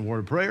dismissed in a word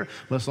of prayer.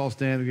 Let's all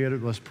stand together.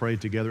 Let's pray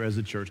together as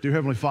a church. Dear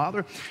Heavenly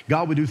Father,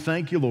 God, we do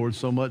thank you, Lord,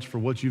 so much for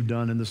what you've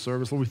done in this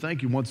service. Lord, we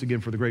thank you once again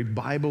for the great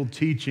Bible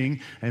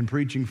teaching and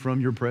preaching from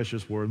your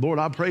precious word. Lord,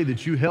 I pray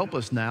that you help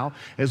us now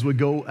as we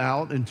go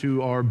out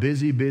into our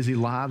busy, busy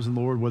lives. And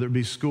Lord, whether it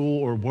be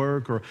school or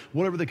work or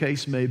whatever the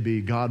case may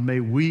be, God, may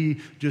we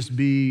just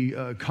be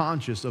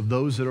conscious of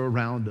those that are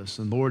around us.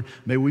 And Lord,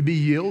 may we be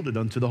yielded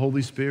unto the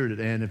Holy Spirit.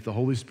 And if the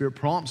Holy Spirit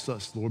prompts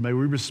us, Lord, may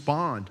we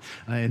respond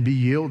and be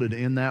yielded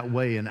in that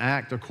way and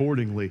act act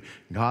accordingly.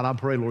 God, I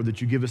pray, Lord,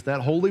 that you give us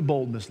that holy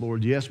boldness,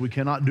 Lord. Yes, we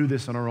cannot do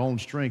this in our own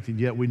strength, and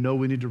yet we know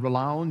we need to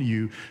rely on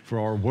you for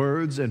our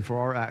words and for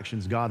our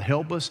actions. God,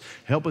 help us.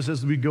 Help us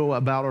as we go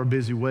about our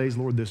busy ways,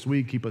 Lord, this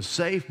week. Keep us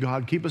safe.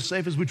 God, keep us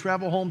safe as we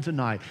travel home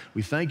tonight.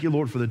 We thank you,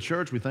 Lord, for the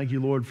church. We thank you,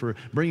 Lord, for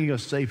bringing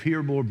us safe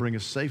here, Lord. Bring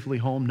us safely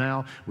home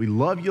now. We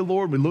love you,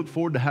 Lord. We look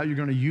forward to how you're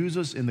going to use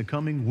us in the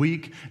coming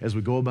week as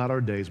we go about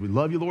our days. We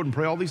love you, Lord, and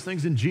pray all these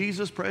things in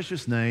Jesus'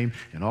 precious name.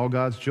 And all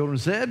God's children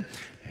said,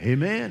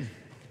 amen.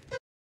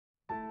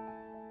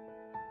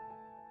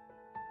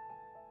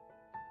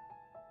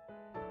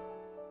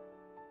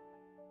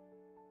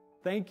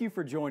 Thank you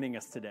for joining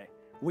us today.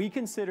 We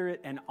consider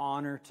it an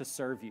honor to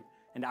serve you,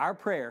 and our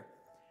prayer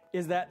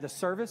is that the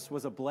service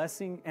was a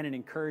blessing and an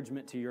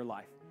encouragement to your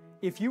life.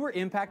 If you were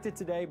impacted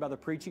today by the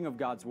preaching of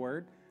God's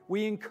Word,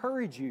 we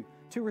encourage you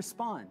to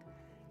respond.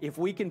 If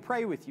we can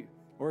pray with you,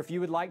 or if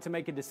you would like to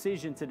make a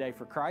decision today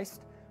for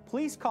Christ,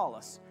 please call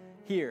us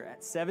here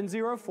at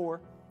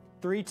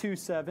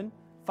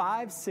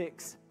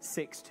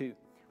 704-327-5662.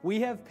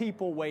 We have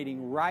people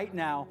waiting right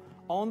now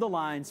on the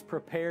lines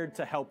prepared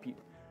to help you.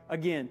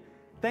 Again,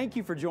 thank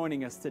you for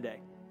joining us today,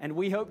 and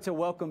we hope to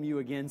welcome you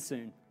again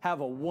soon.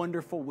 Have a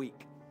wonderful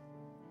week.